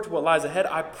forward to what lies ahead,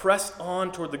 I press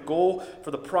on toward the goal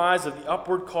for the prize of the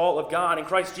upward call of God in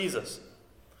Christ Jesus."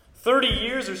 30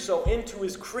 years or so into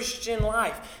his Christian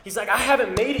life, he's like, I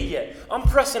haven't made it yet. I'm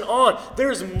pressing on.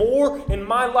 There's more in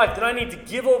my life that I need to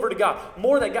give over to God,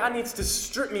 more that God needs to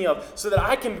strip me of so that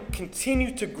I can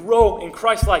continue to grow in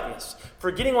Christ-likeness.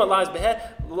 Forgetting what lies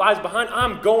behind,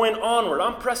 I'm going onward.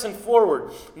 I'm pressing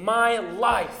forward. My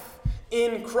life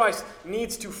in Christ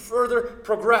needs to further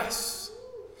progress.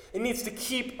 It needs to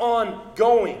keep on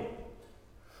going.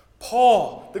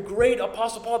 Paul, the great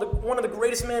Apostle Paul, one of the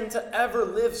greatest men to ever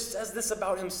live, says this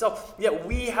about himself. Yet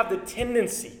we have the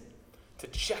tendency to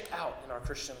check out in our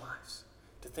Christian lives,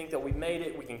 to think that we've made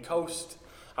it, we can coast.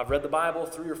 I've read the Bible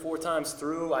 3 or 4 times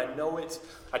through. I know it.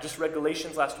 I just read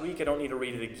Galatians last week. I don't need to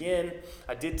read it again.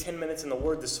 I did 10 minutes in the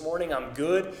Word this morning. I'm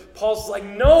good. Paul's like,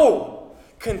 no,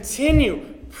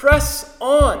 continue, press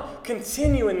on,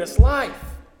 continue in this life.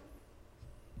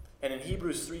 And in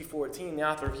Hebrews 3:14, the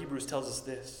author of Hebrews tells us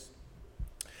this: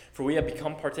 "For we have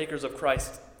become partakers of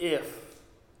Christ if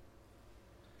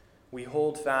we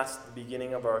hold fast the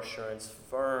beginning of our assurance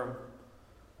firm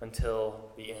until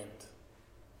the end."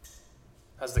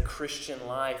 As the Christian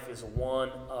life is one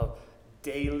of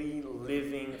daily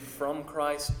living from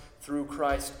Christ, through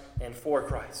Christ, and for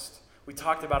Christ. We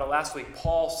talked about it last week.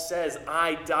 Paul says,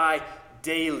 I die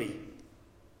daily.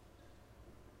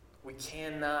 We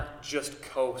cannot just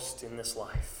coast in this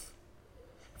life.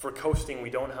 If we're coasting, we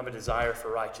don't have a desire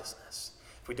for righteousness.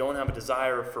 If we don't have a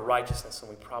desire for righteousness, then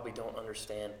we probably don't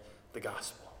understand the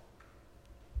gospel.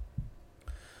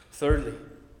 Thirdly,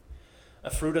 a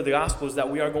fruit of the gospel is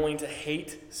that we are going to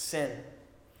hate sin.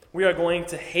 We are going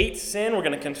to hate sin, we're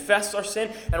going to confess our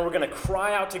sin, and we're going to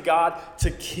cry out to God to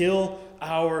kill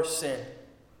our sin.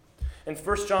 In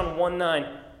 1 John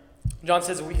 1:9, John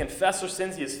says, if we confess our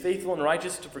sins, He is faithful and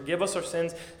righteous to forgive us our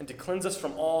sins and to cleanse us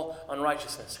from all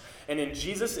unrighteousness. And in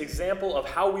Jesus' example of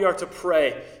how we are to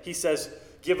pray, He says,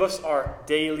 give us our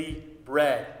daily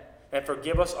bread and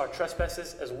forgive us our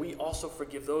trespasses as we also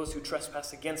forgive those who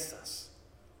trespass against us.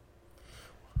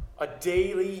 A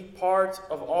daily part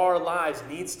of our lives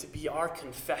needs to be our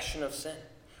confession of sin.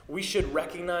 We should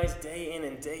recognize day in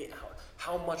and day out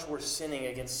how much we're sinning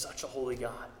against such a holy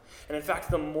God. And in fact,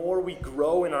 the more we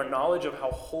grow in our knowledge of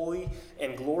how holy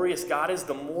and glorious God is,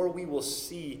 the more we will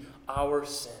see our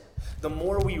sin. The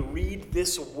more we read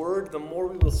this word, the more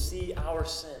we will see our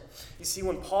sin. You see,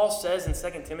 when Paul says in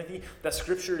 2 Timothy that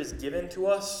Scripture is given to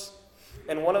us,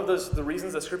 And one of the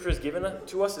reasons that Scripture is given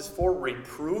to us is for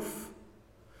reproof.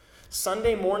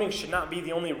 Sunday morning should not be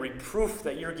the only reproof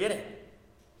that you're getting.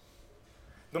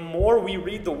 The more we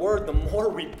read the Word, the more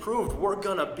reproved we're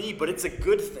going to be, but it's a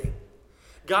good thing.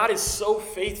 God is so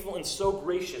faithful and so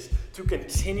gracious to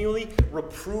continually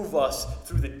reprove us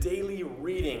through the daily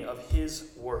reading of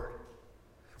His Word.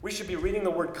 We should be reading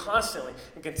the Word constantly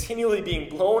and continually being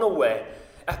blown away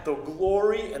at the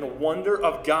glory and wonder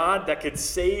of God that could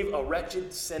save a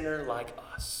wretched sinner like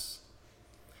us.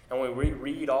 And when we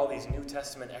read all these New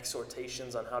Testament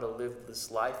exhortations on how to live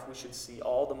this life, we should see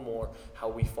all the more how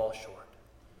we fall short,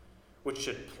 which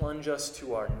should plunge us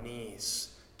to our knees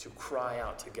to cry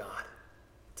out to God,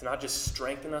 to not just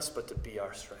strengthen us, but to be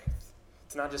our strength,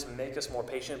 to not just make us more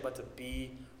patient, but to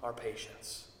be our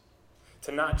patience,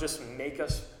 to not just make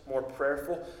us more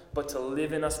prayerful, but to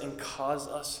live in us and cause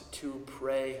us to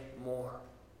pray more.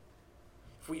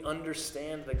 If we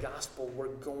understand the gospel, we're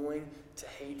going to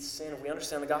hate sin. If we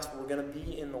understand the gospel, we're going to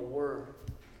be in the Word.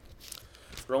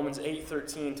 Romans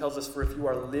 8:13 tells us, "For if you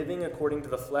are living according to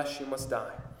the flesh, you must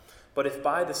die. But if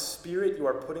by the Spirit you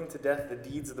are putting to death the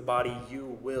deeds of the body,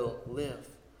 you will live."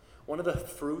 One of the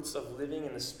fruits of living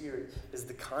in the Spirit is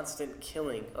the constant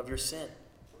killing of your sin.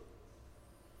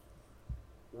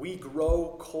 We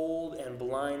grow cold and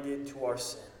blinded to our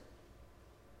sin.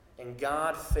 And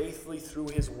God, faithfully through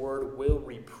His Word, will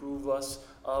reprove us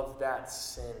of that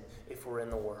sin if we're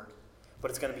in the Word. But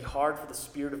it's going to be hard for the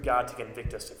Spirit of God to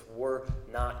convict us if we're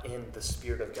not in the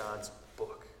Spirit of God's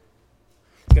book.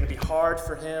 It's going to be hard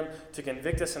for Him to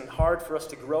convict us and hard for us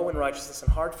to grow in righteousness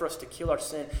and hard for us to kill our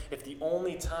sin if the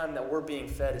only time that we're being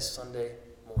fed is Sunday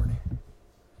morning.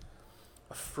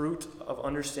 A fruit of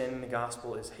understanding the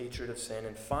gospel is hatred of sin.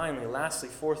 And finally, lastly,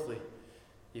 fourthly,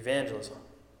 evangelism,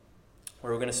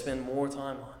 where we're going to spend more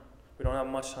time on. We don't have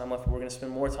much time left, but we're going to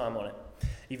spend more time on it.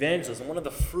 Evangelism, one of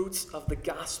the fruits of the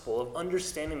gospel, of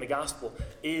understanding the gospel,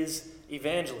 is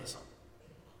evangelism.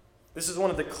 This is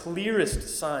one of the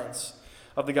clearest signs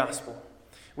of the gospel.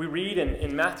 We read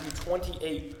in Matthew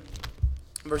 28,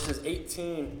 verses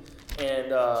 18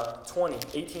 and 20,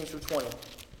 18 through 20,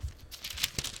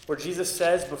 where Jesus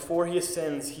says, before He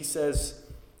ascends, He says,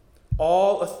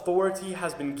 "All authority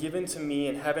has been given to me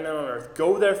in heaven and on earth.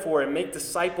 Go therefore and make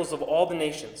disciples of all the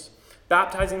nations,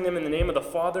 baptizing them in the name of the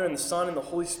Father and the Son and the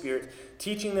Holy Spirit,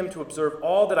 teaching them to observe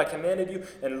all that I commanded you,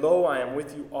 and lo, I am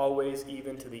with you always,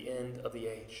 even to the end of the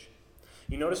age."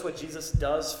 You notice what Jesus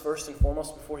does first and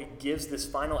foremost before He gives this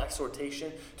final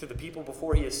exhortation to the people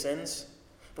before He ascends?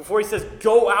 Before He says,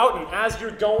 go out and as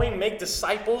you're going, make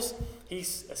disciples, He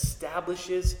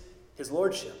establishes His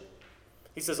lordship.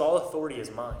 He says, all authority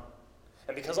is mine.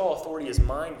 And because all authority is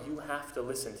mine, you have to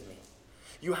listen to me.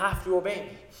 You have to obey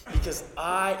me because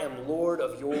I am Lord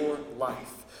of your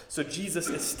life. So Jesus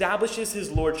establishes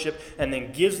His lordship and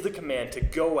then gives the command to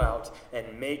go out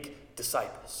and make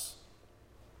disciples.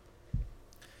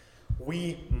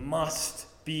 We must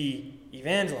be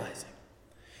evangelizing.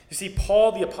 You see,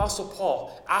 Paul, the Apostle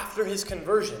Paul, after his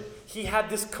conversion, he had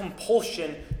this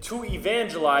compulsion to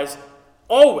evangelize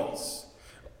always.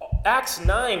 Acts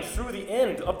 9 through the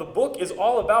end of the book is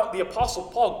all about the Apostle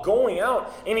Paul going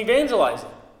out and evangelizing.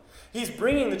 He's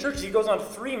bringing the churches. He goes on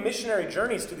 3 missionary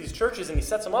journeys to these churches and he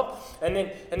sets them up. And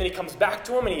then he comes back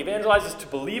to them and he evangelizes to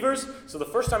believers. So the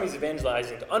first time he's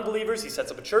evangelizing to unbelievers, he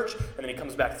sets up a church. And then he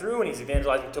comes back through and he's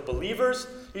evangelizing to believers.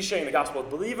 He's sharing the gospel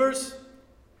with believers.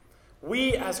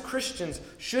 We as Christians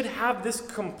should have this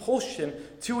compulsion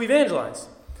to evangelize.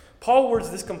 Paul words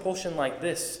this compulsion like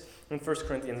this in 1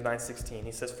 Corinthians 9:16.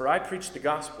 He says, For if I preach the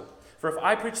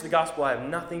gospel, I have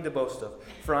nothing to boast of,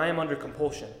 for I am under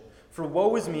compulsion. For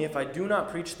woe is me if I do not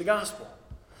preach the gospel.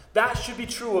 That should be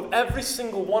true of every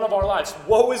single one of our lives.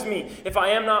 Woe is me if I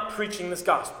am not preaching this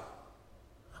gospel.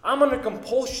 I'm under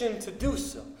compulsion to do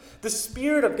so. The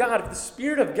Spirit of God, if the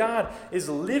Spirit of God is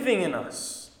living in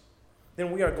us,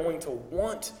 then we are going to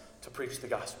want to preach the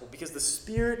gospel because the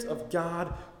Spirit of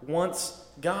God wants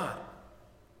God.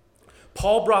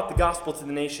 Paul brought the gospel to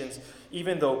the nations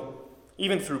even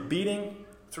through beating,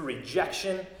 through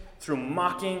rejection, through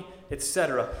mocking,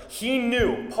 etc.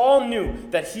 Paul knew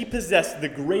that he possessed the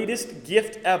greatest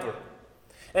gift ever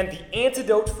and the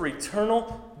antidote for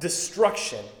eternal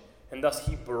destruction. And thus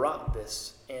he brought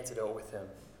this antidote with him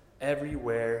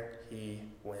everywhere he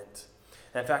went.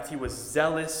 And in fact, he was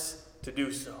zealous to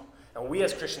do so. And we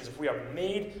as Christians, if we are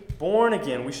made born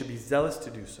again, we should be zealous to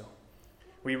do so.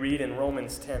 We read in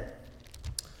Romans 10,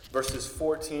 verses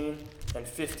 14 and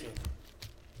 15.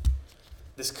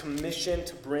 This commission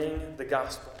to bring the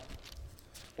gospel,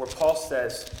 where Paul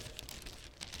says,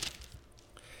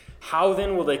 How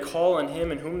then will they call on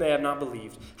him in whom they have not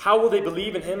believed? How will they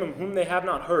believe in him in whom they have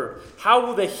not heard? How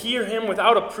will they hear him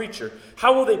without a preacher?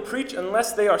 How will they preach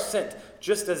unless they are sent?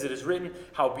 Just as it is written,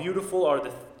 how beautiful are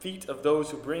the feet of those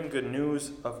who bring good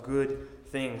news of good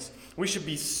things. We should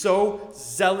be so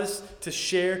zealous to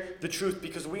share the truth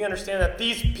because we understand that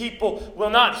these people will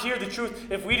not hear the truth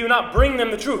if we do not bring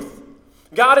them the truth.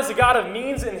 God is a God of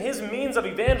means, and his means of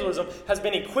evangelism has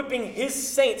been equipping his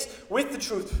saints with the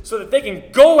truth so that they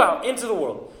can go out into the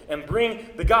world and bring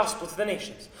the gospel to the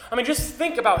nations. I mean, just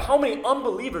think about how many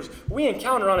unbelievers we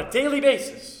encounter on a daily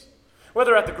basis.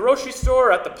 Whether at the grocery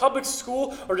store, or at the public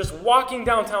school, or just walking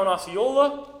downtown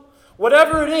Osceola,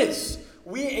 whatever it is,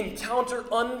 we encounter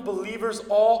unbelievers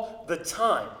all the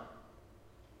time.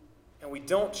 And we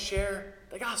don't share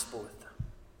the gospel with them.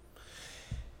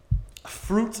 A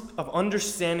fruit of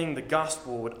understanding the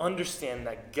gospel would understand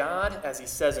that God, as he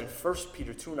says in 1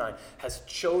 Peter 2:9, has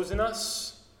chosen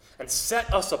us and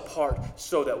set us apart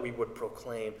so that we would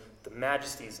proclaim the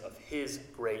majesties of his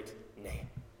great name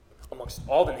amongst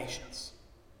all the nations.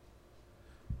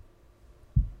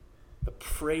 The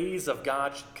praise of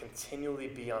God should continually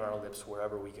be on our lips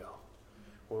wherever we go,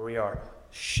 where we are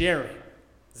sharing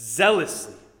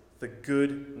zealously the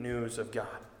good news of God.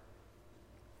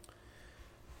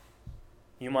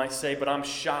 You might say, but I'm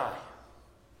shy.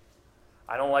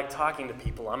 I don't like talking to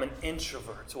people. I'm an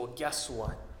introvert. Well, guess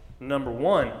what? Number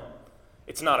one,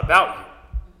 it's not about you.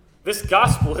 This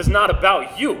gospel is not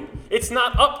about you. It's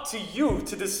not up to you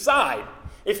to decide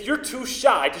if you're too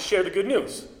shy to share the good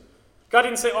news. God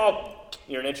didn't say, oh,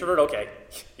 you're an introvert? Okay,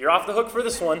 you're off the hook for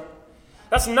this one.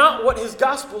 That's not what his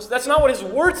that's not what his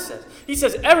word says. He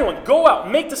says, everyone, go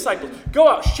out, make disciples, go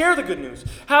out, share the good news.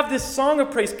 Have this song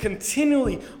of praise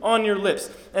continually on your lips.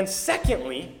 And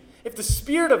secondly, if the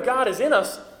Spirit of God is in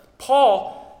us,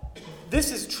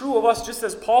 this is true of us just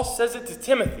as Paul says it to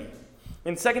Timothy.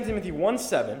 In 2 Timothy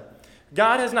 1:7,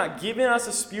 God has not given us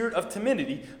a spirit of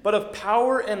timidity, but of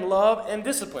power and love and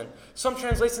discipline. Some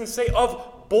translations say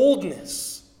of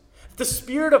boldness. If the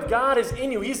Spirit of God is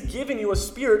in you, he's given you a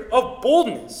spirit of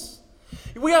boldness.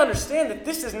 We understand that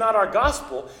this is not our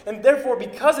gospel, and therefore,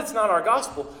 because it's not our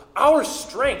gospel, our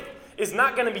strength is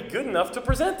not going to be good enough to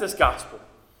present this gospel.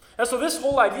 And so this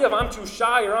whole idea of I'm too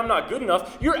shy or I'm not good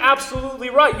enough, you're absolutely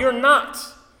right. You're not.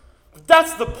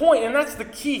 That's the point, and that's the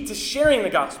key to sharing the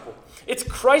gospel. It's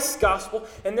Christ's gospel,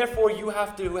 and therefore you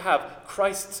have to have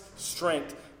Christ's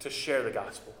strength to share the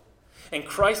gospel. And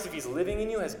Christ, if he's living in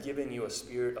you, has given you a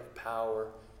spirit of power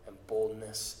and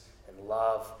boldness and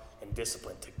love and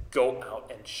discipline to go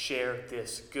out and share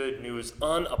this good news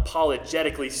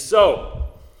unapologetically. So,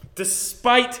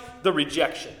 despite the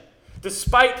rejection,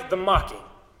 despite the mocking,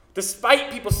 despite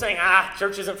people saying,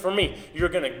 church isn't for me, you're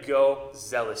going to go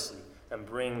zealously and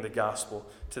bring the gospel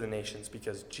to the nations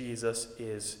because Jesus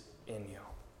is in you.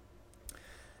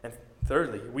 And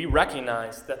thirdly, we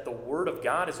recognize that the Word of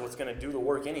God is what's going to do the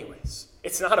work anyways.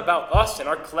 It's not about us and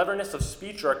our cleverness of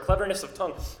speech or our cleverness of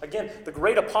tongue. Again, the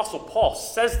great apostle Paul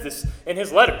says this in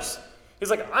his letters. He's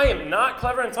like, I am not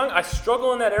clever in tongue. I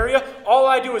struggle in that area. All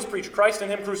I do is preach Christ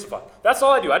and him crucified. That's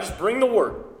all I do. I just bring the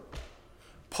Word.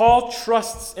 Paul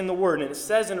trusts in the Word, and it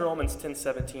says in Romans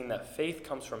 10:17 that faith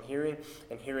comes from hearing,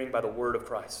 and hearing by the Word of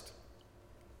Christ.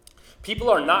 People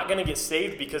are not going to get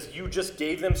saved because you just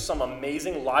gave them some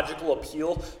amazing logical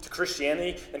appeal to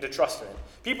Christianity and to trust in it.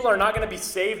 People are not going to be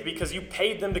saved because you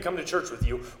paid them to come to church with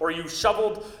you, or you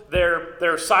shoveled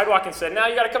their sidewalk and said, now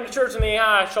you got to come to church, and they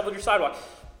shoveled your sidewalk.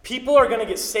 People are going to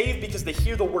get saved because they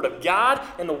hear the Word of God,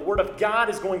 and the Word of God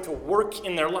is going to work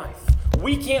in their life.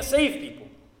 We can't save people.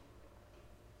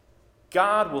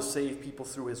 God will save people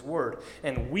through his Word.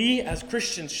 And we as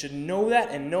Christians should know that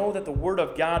and know that the Word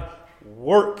of God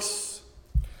works.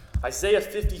 Isaiah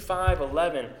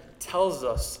 55:11 tells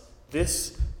us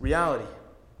this reality.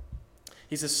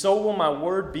 He says, so will my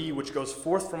word be which goes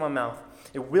forth from my mouth.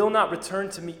 It will not return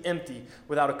to me empty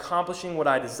without accomplishing what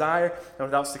I desire and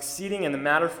without succeeding in the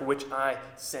matter for which I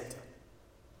sent it.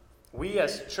 We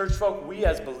as church folk, we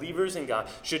as believers in God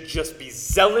should just be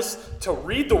zealous to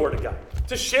read the Word of God,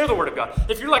 to share the Word of God.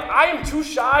 If you're like, I am too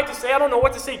shy to say, I don't know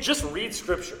what to say, just read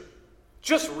Scripture.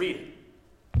 Just read it.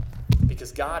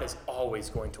 Because God is always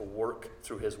going to work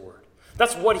through his Word.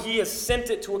 That's what he has sent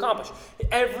it to accomplish.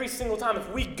 Every single time,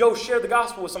 if we go share the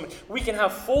gospel with somebody, we can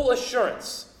have full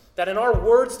assurance that in our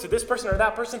words to this person or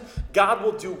that person, God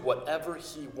will do whatever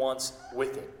he wants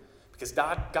with it. Because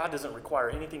God doesn't require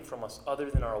anything from us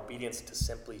other than our obedience to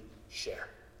simply share.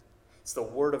 It's the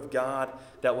Word of God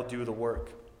that will do the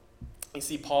work. You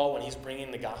see Paul, when he's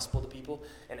bringing the gospel to people,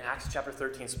 in Acts chapter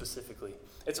 13 specifically,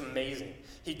 it's amazing.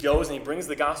 He goes and he brings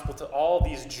the gospel to all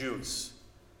these Jews.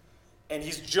 and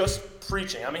he's just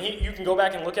preaching. I mean, you can go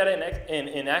back and look at it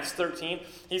in Acts 13.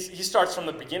 He starts from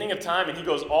the beginning of time, and he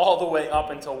goes all the way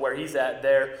up until where he's at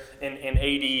there in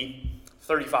AD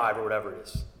 35 or whatever it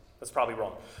is. That's probably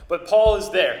wrong. But Paul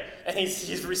is there, and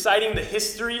he's reciting the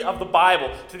history of the Bible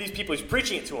to these people. He's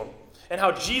preaching it to them, and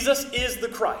how Jesus is the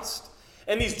Christ.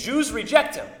 And these Jews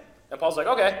reject him. And Paul's like,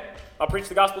 okay, I'll preach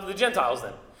the gospel to the Gentiles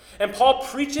then. And Paul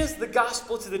preaches the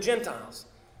gospel to the Gentiles.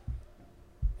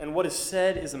 And what is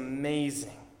said is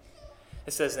amazing.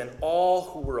 It says, and all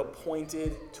who were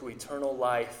appointed to eternal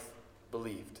life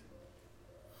believed.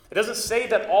 It doesn't say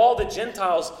that all the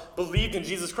Gentiles believed in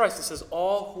Jesus Christ. It says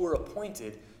all who were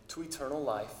appointed to eternal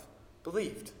life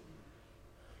believed.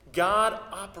 God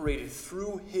operated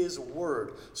through his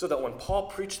word so that when Paul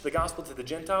preached the gospel to the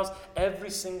Gentiles, every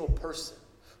single person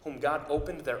whom God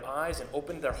opened their eyes and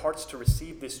opened their hearts to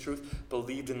receive this truth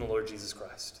believed in the Lord Jesus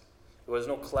Christ. There was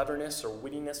no cleverness or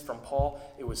wittiness from Paul.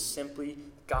 It was simply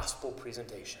gospel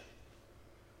presentation.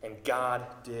 And God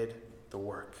did the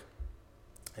work.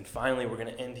 And finally, we're going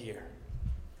to end here.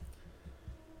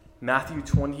 Matthew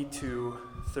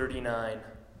 22:39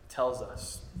 tells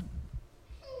us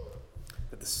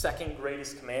that the second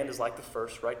greatest command is like the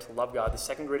first, right? To love God. The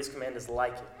second greatest command is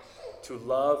like it, to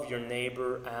love your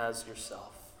neighbor as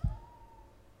yourself.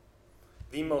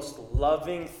 The most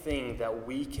loving thing that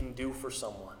we can do for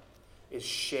someone is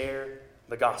share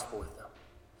the gospel with them.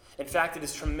 In fact, it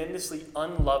is tremendously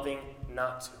unloving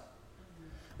not to.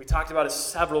 We talked about it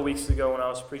several weeks ago when I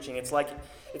was preaching. It's like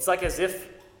as if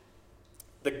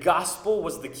the gospel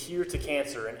was the cure to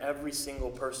cancer and every single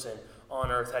person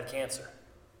on earth had cancer.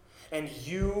 And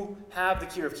you have the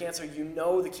cure of cancer, you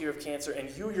know the cure of cancer, and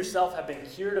you yourself have been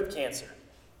cured of cancer.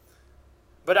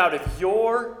 But out of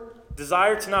your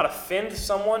desire to not offend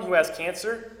someone who has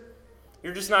cancer,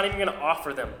 you're just not even going to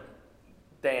offer them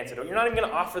the antidote. You're not even going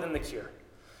to offer them the cure.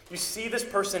 You see this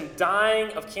person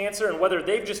dying of cancer, and whether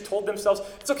they've just told themselves,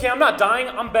 it's okay, I'm not dying,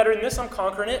 I'm better than this, I'm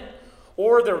conquering it,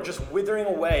 or they're just withering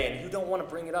away and you don't want to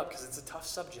bring it up because it's a tough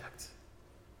subject.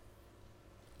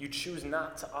 You choose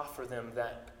not to offer them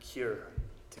that cure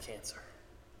to cancer.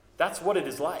 That's what it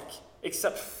is like,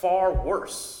 except far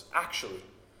worse, actually.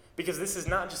 Because this is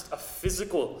not just a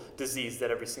physical disease that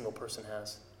every single person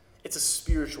has. It's a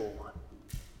spiritual one.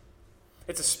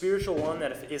 It's a spiritual one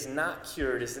that if it is not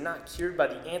cured by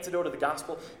the antidote of the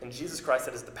gospel in Jesus Christ,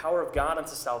 that is the power of God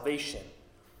unto salvation,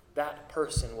 that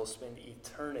person will spend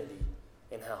eternity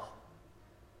in hell.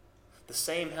 The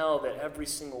same hell that every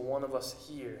single one of us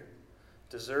here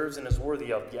deserves and is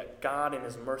worthy of, yet God in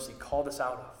his mercy called us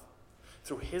out of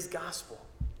through his gospel.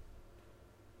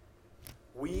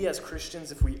 We as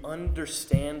Christians, if we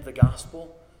understand the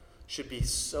gospel, should be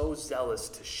so zealous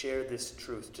to share this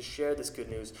truth, to share this good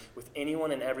news with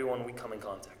anyone and everyone we come in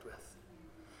contact with.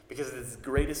 Because it is the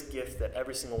greatest gift that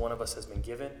every single one of us has been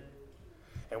given.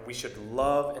 And we should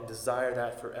love and desire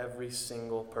that for every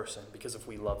single person. Because if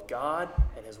we love God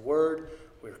and his word,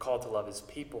 we are called to love his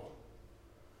people.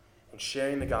 And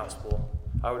sharing the gospel,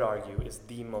 I would argue, is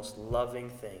the most loving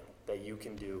thing that you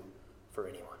can do for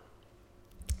anyone.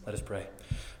 Let us pray.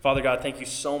 Father God, thank you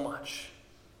so much,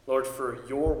 Lord, for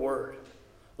your word.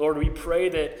 Lord, we pray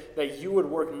that you would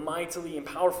work mightily and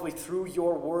powerfully through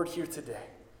your word here today.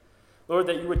 Lord,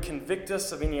 that you would convict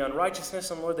us of any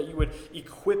unrighteousness, and Lord, that you would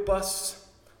equip us,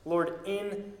 Lord,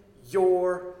 in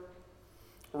your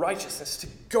righteousness to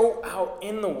go out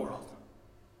in the world,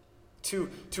 to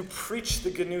preach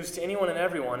the good news to anyone and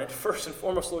everyone, and first and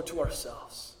foremost, Lord, to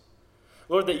ourselves.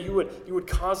 Lord, that you would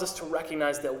cause us to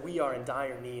recognize that we are in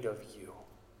dire need of you,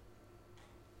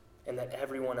 and that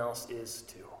everyone else is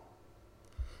too.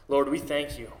 Lord, we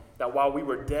thank you that while we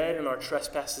were dead in our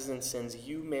trespasses and sins,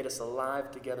 you made us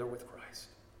alive together with Christ.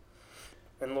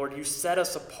 And Lord, you set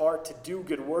us apart to do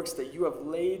good works that you have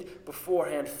laid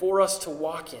beforehand for us to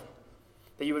walk in.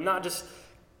 That you have not just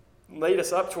laid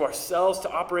us up to ourselves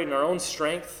to operate in our own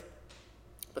strength,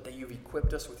 but that you've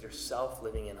equipped us with yourself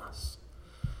living in us.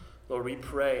 Lord, we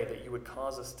pray that you would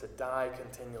cause us to die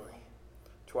continually,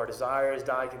 to our desires,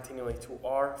 die continually to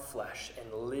our flesh,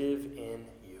 and live in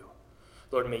you.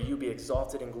 Lord, may you be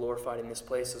exalted and glorified in this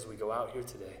place as we go out here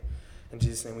today. In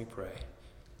Jesus' name we pray.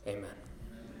 Amen.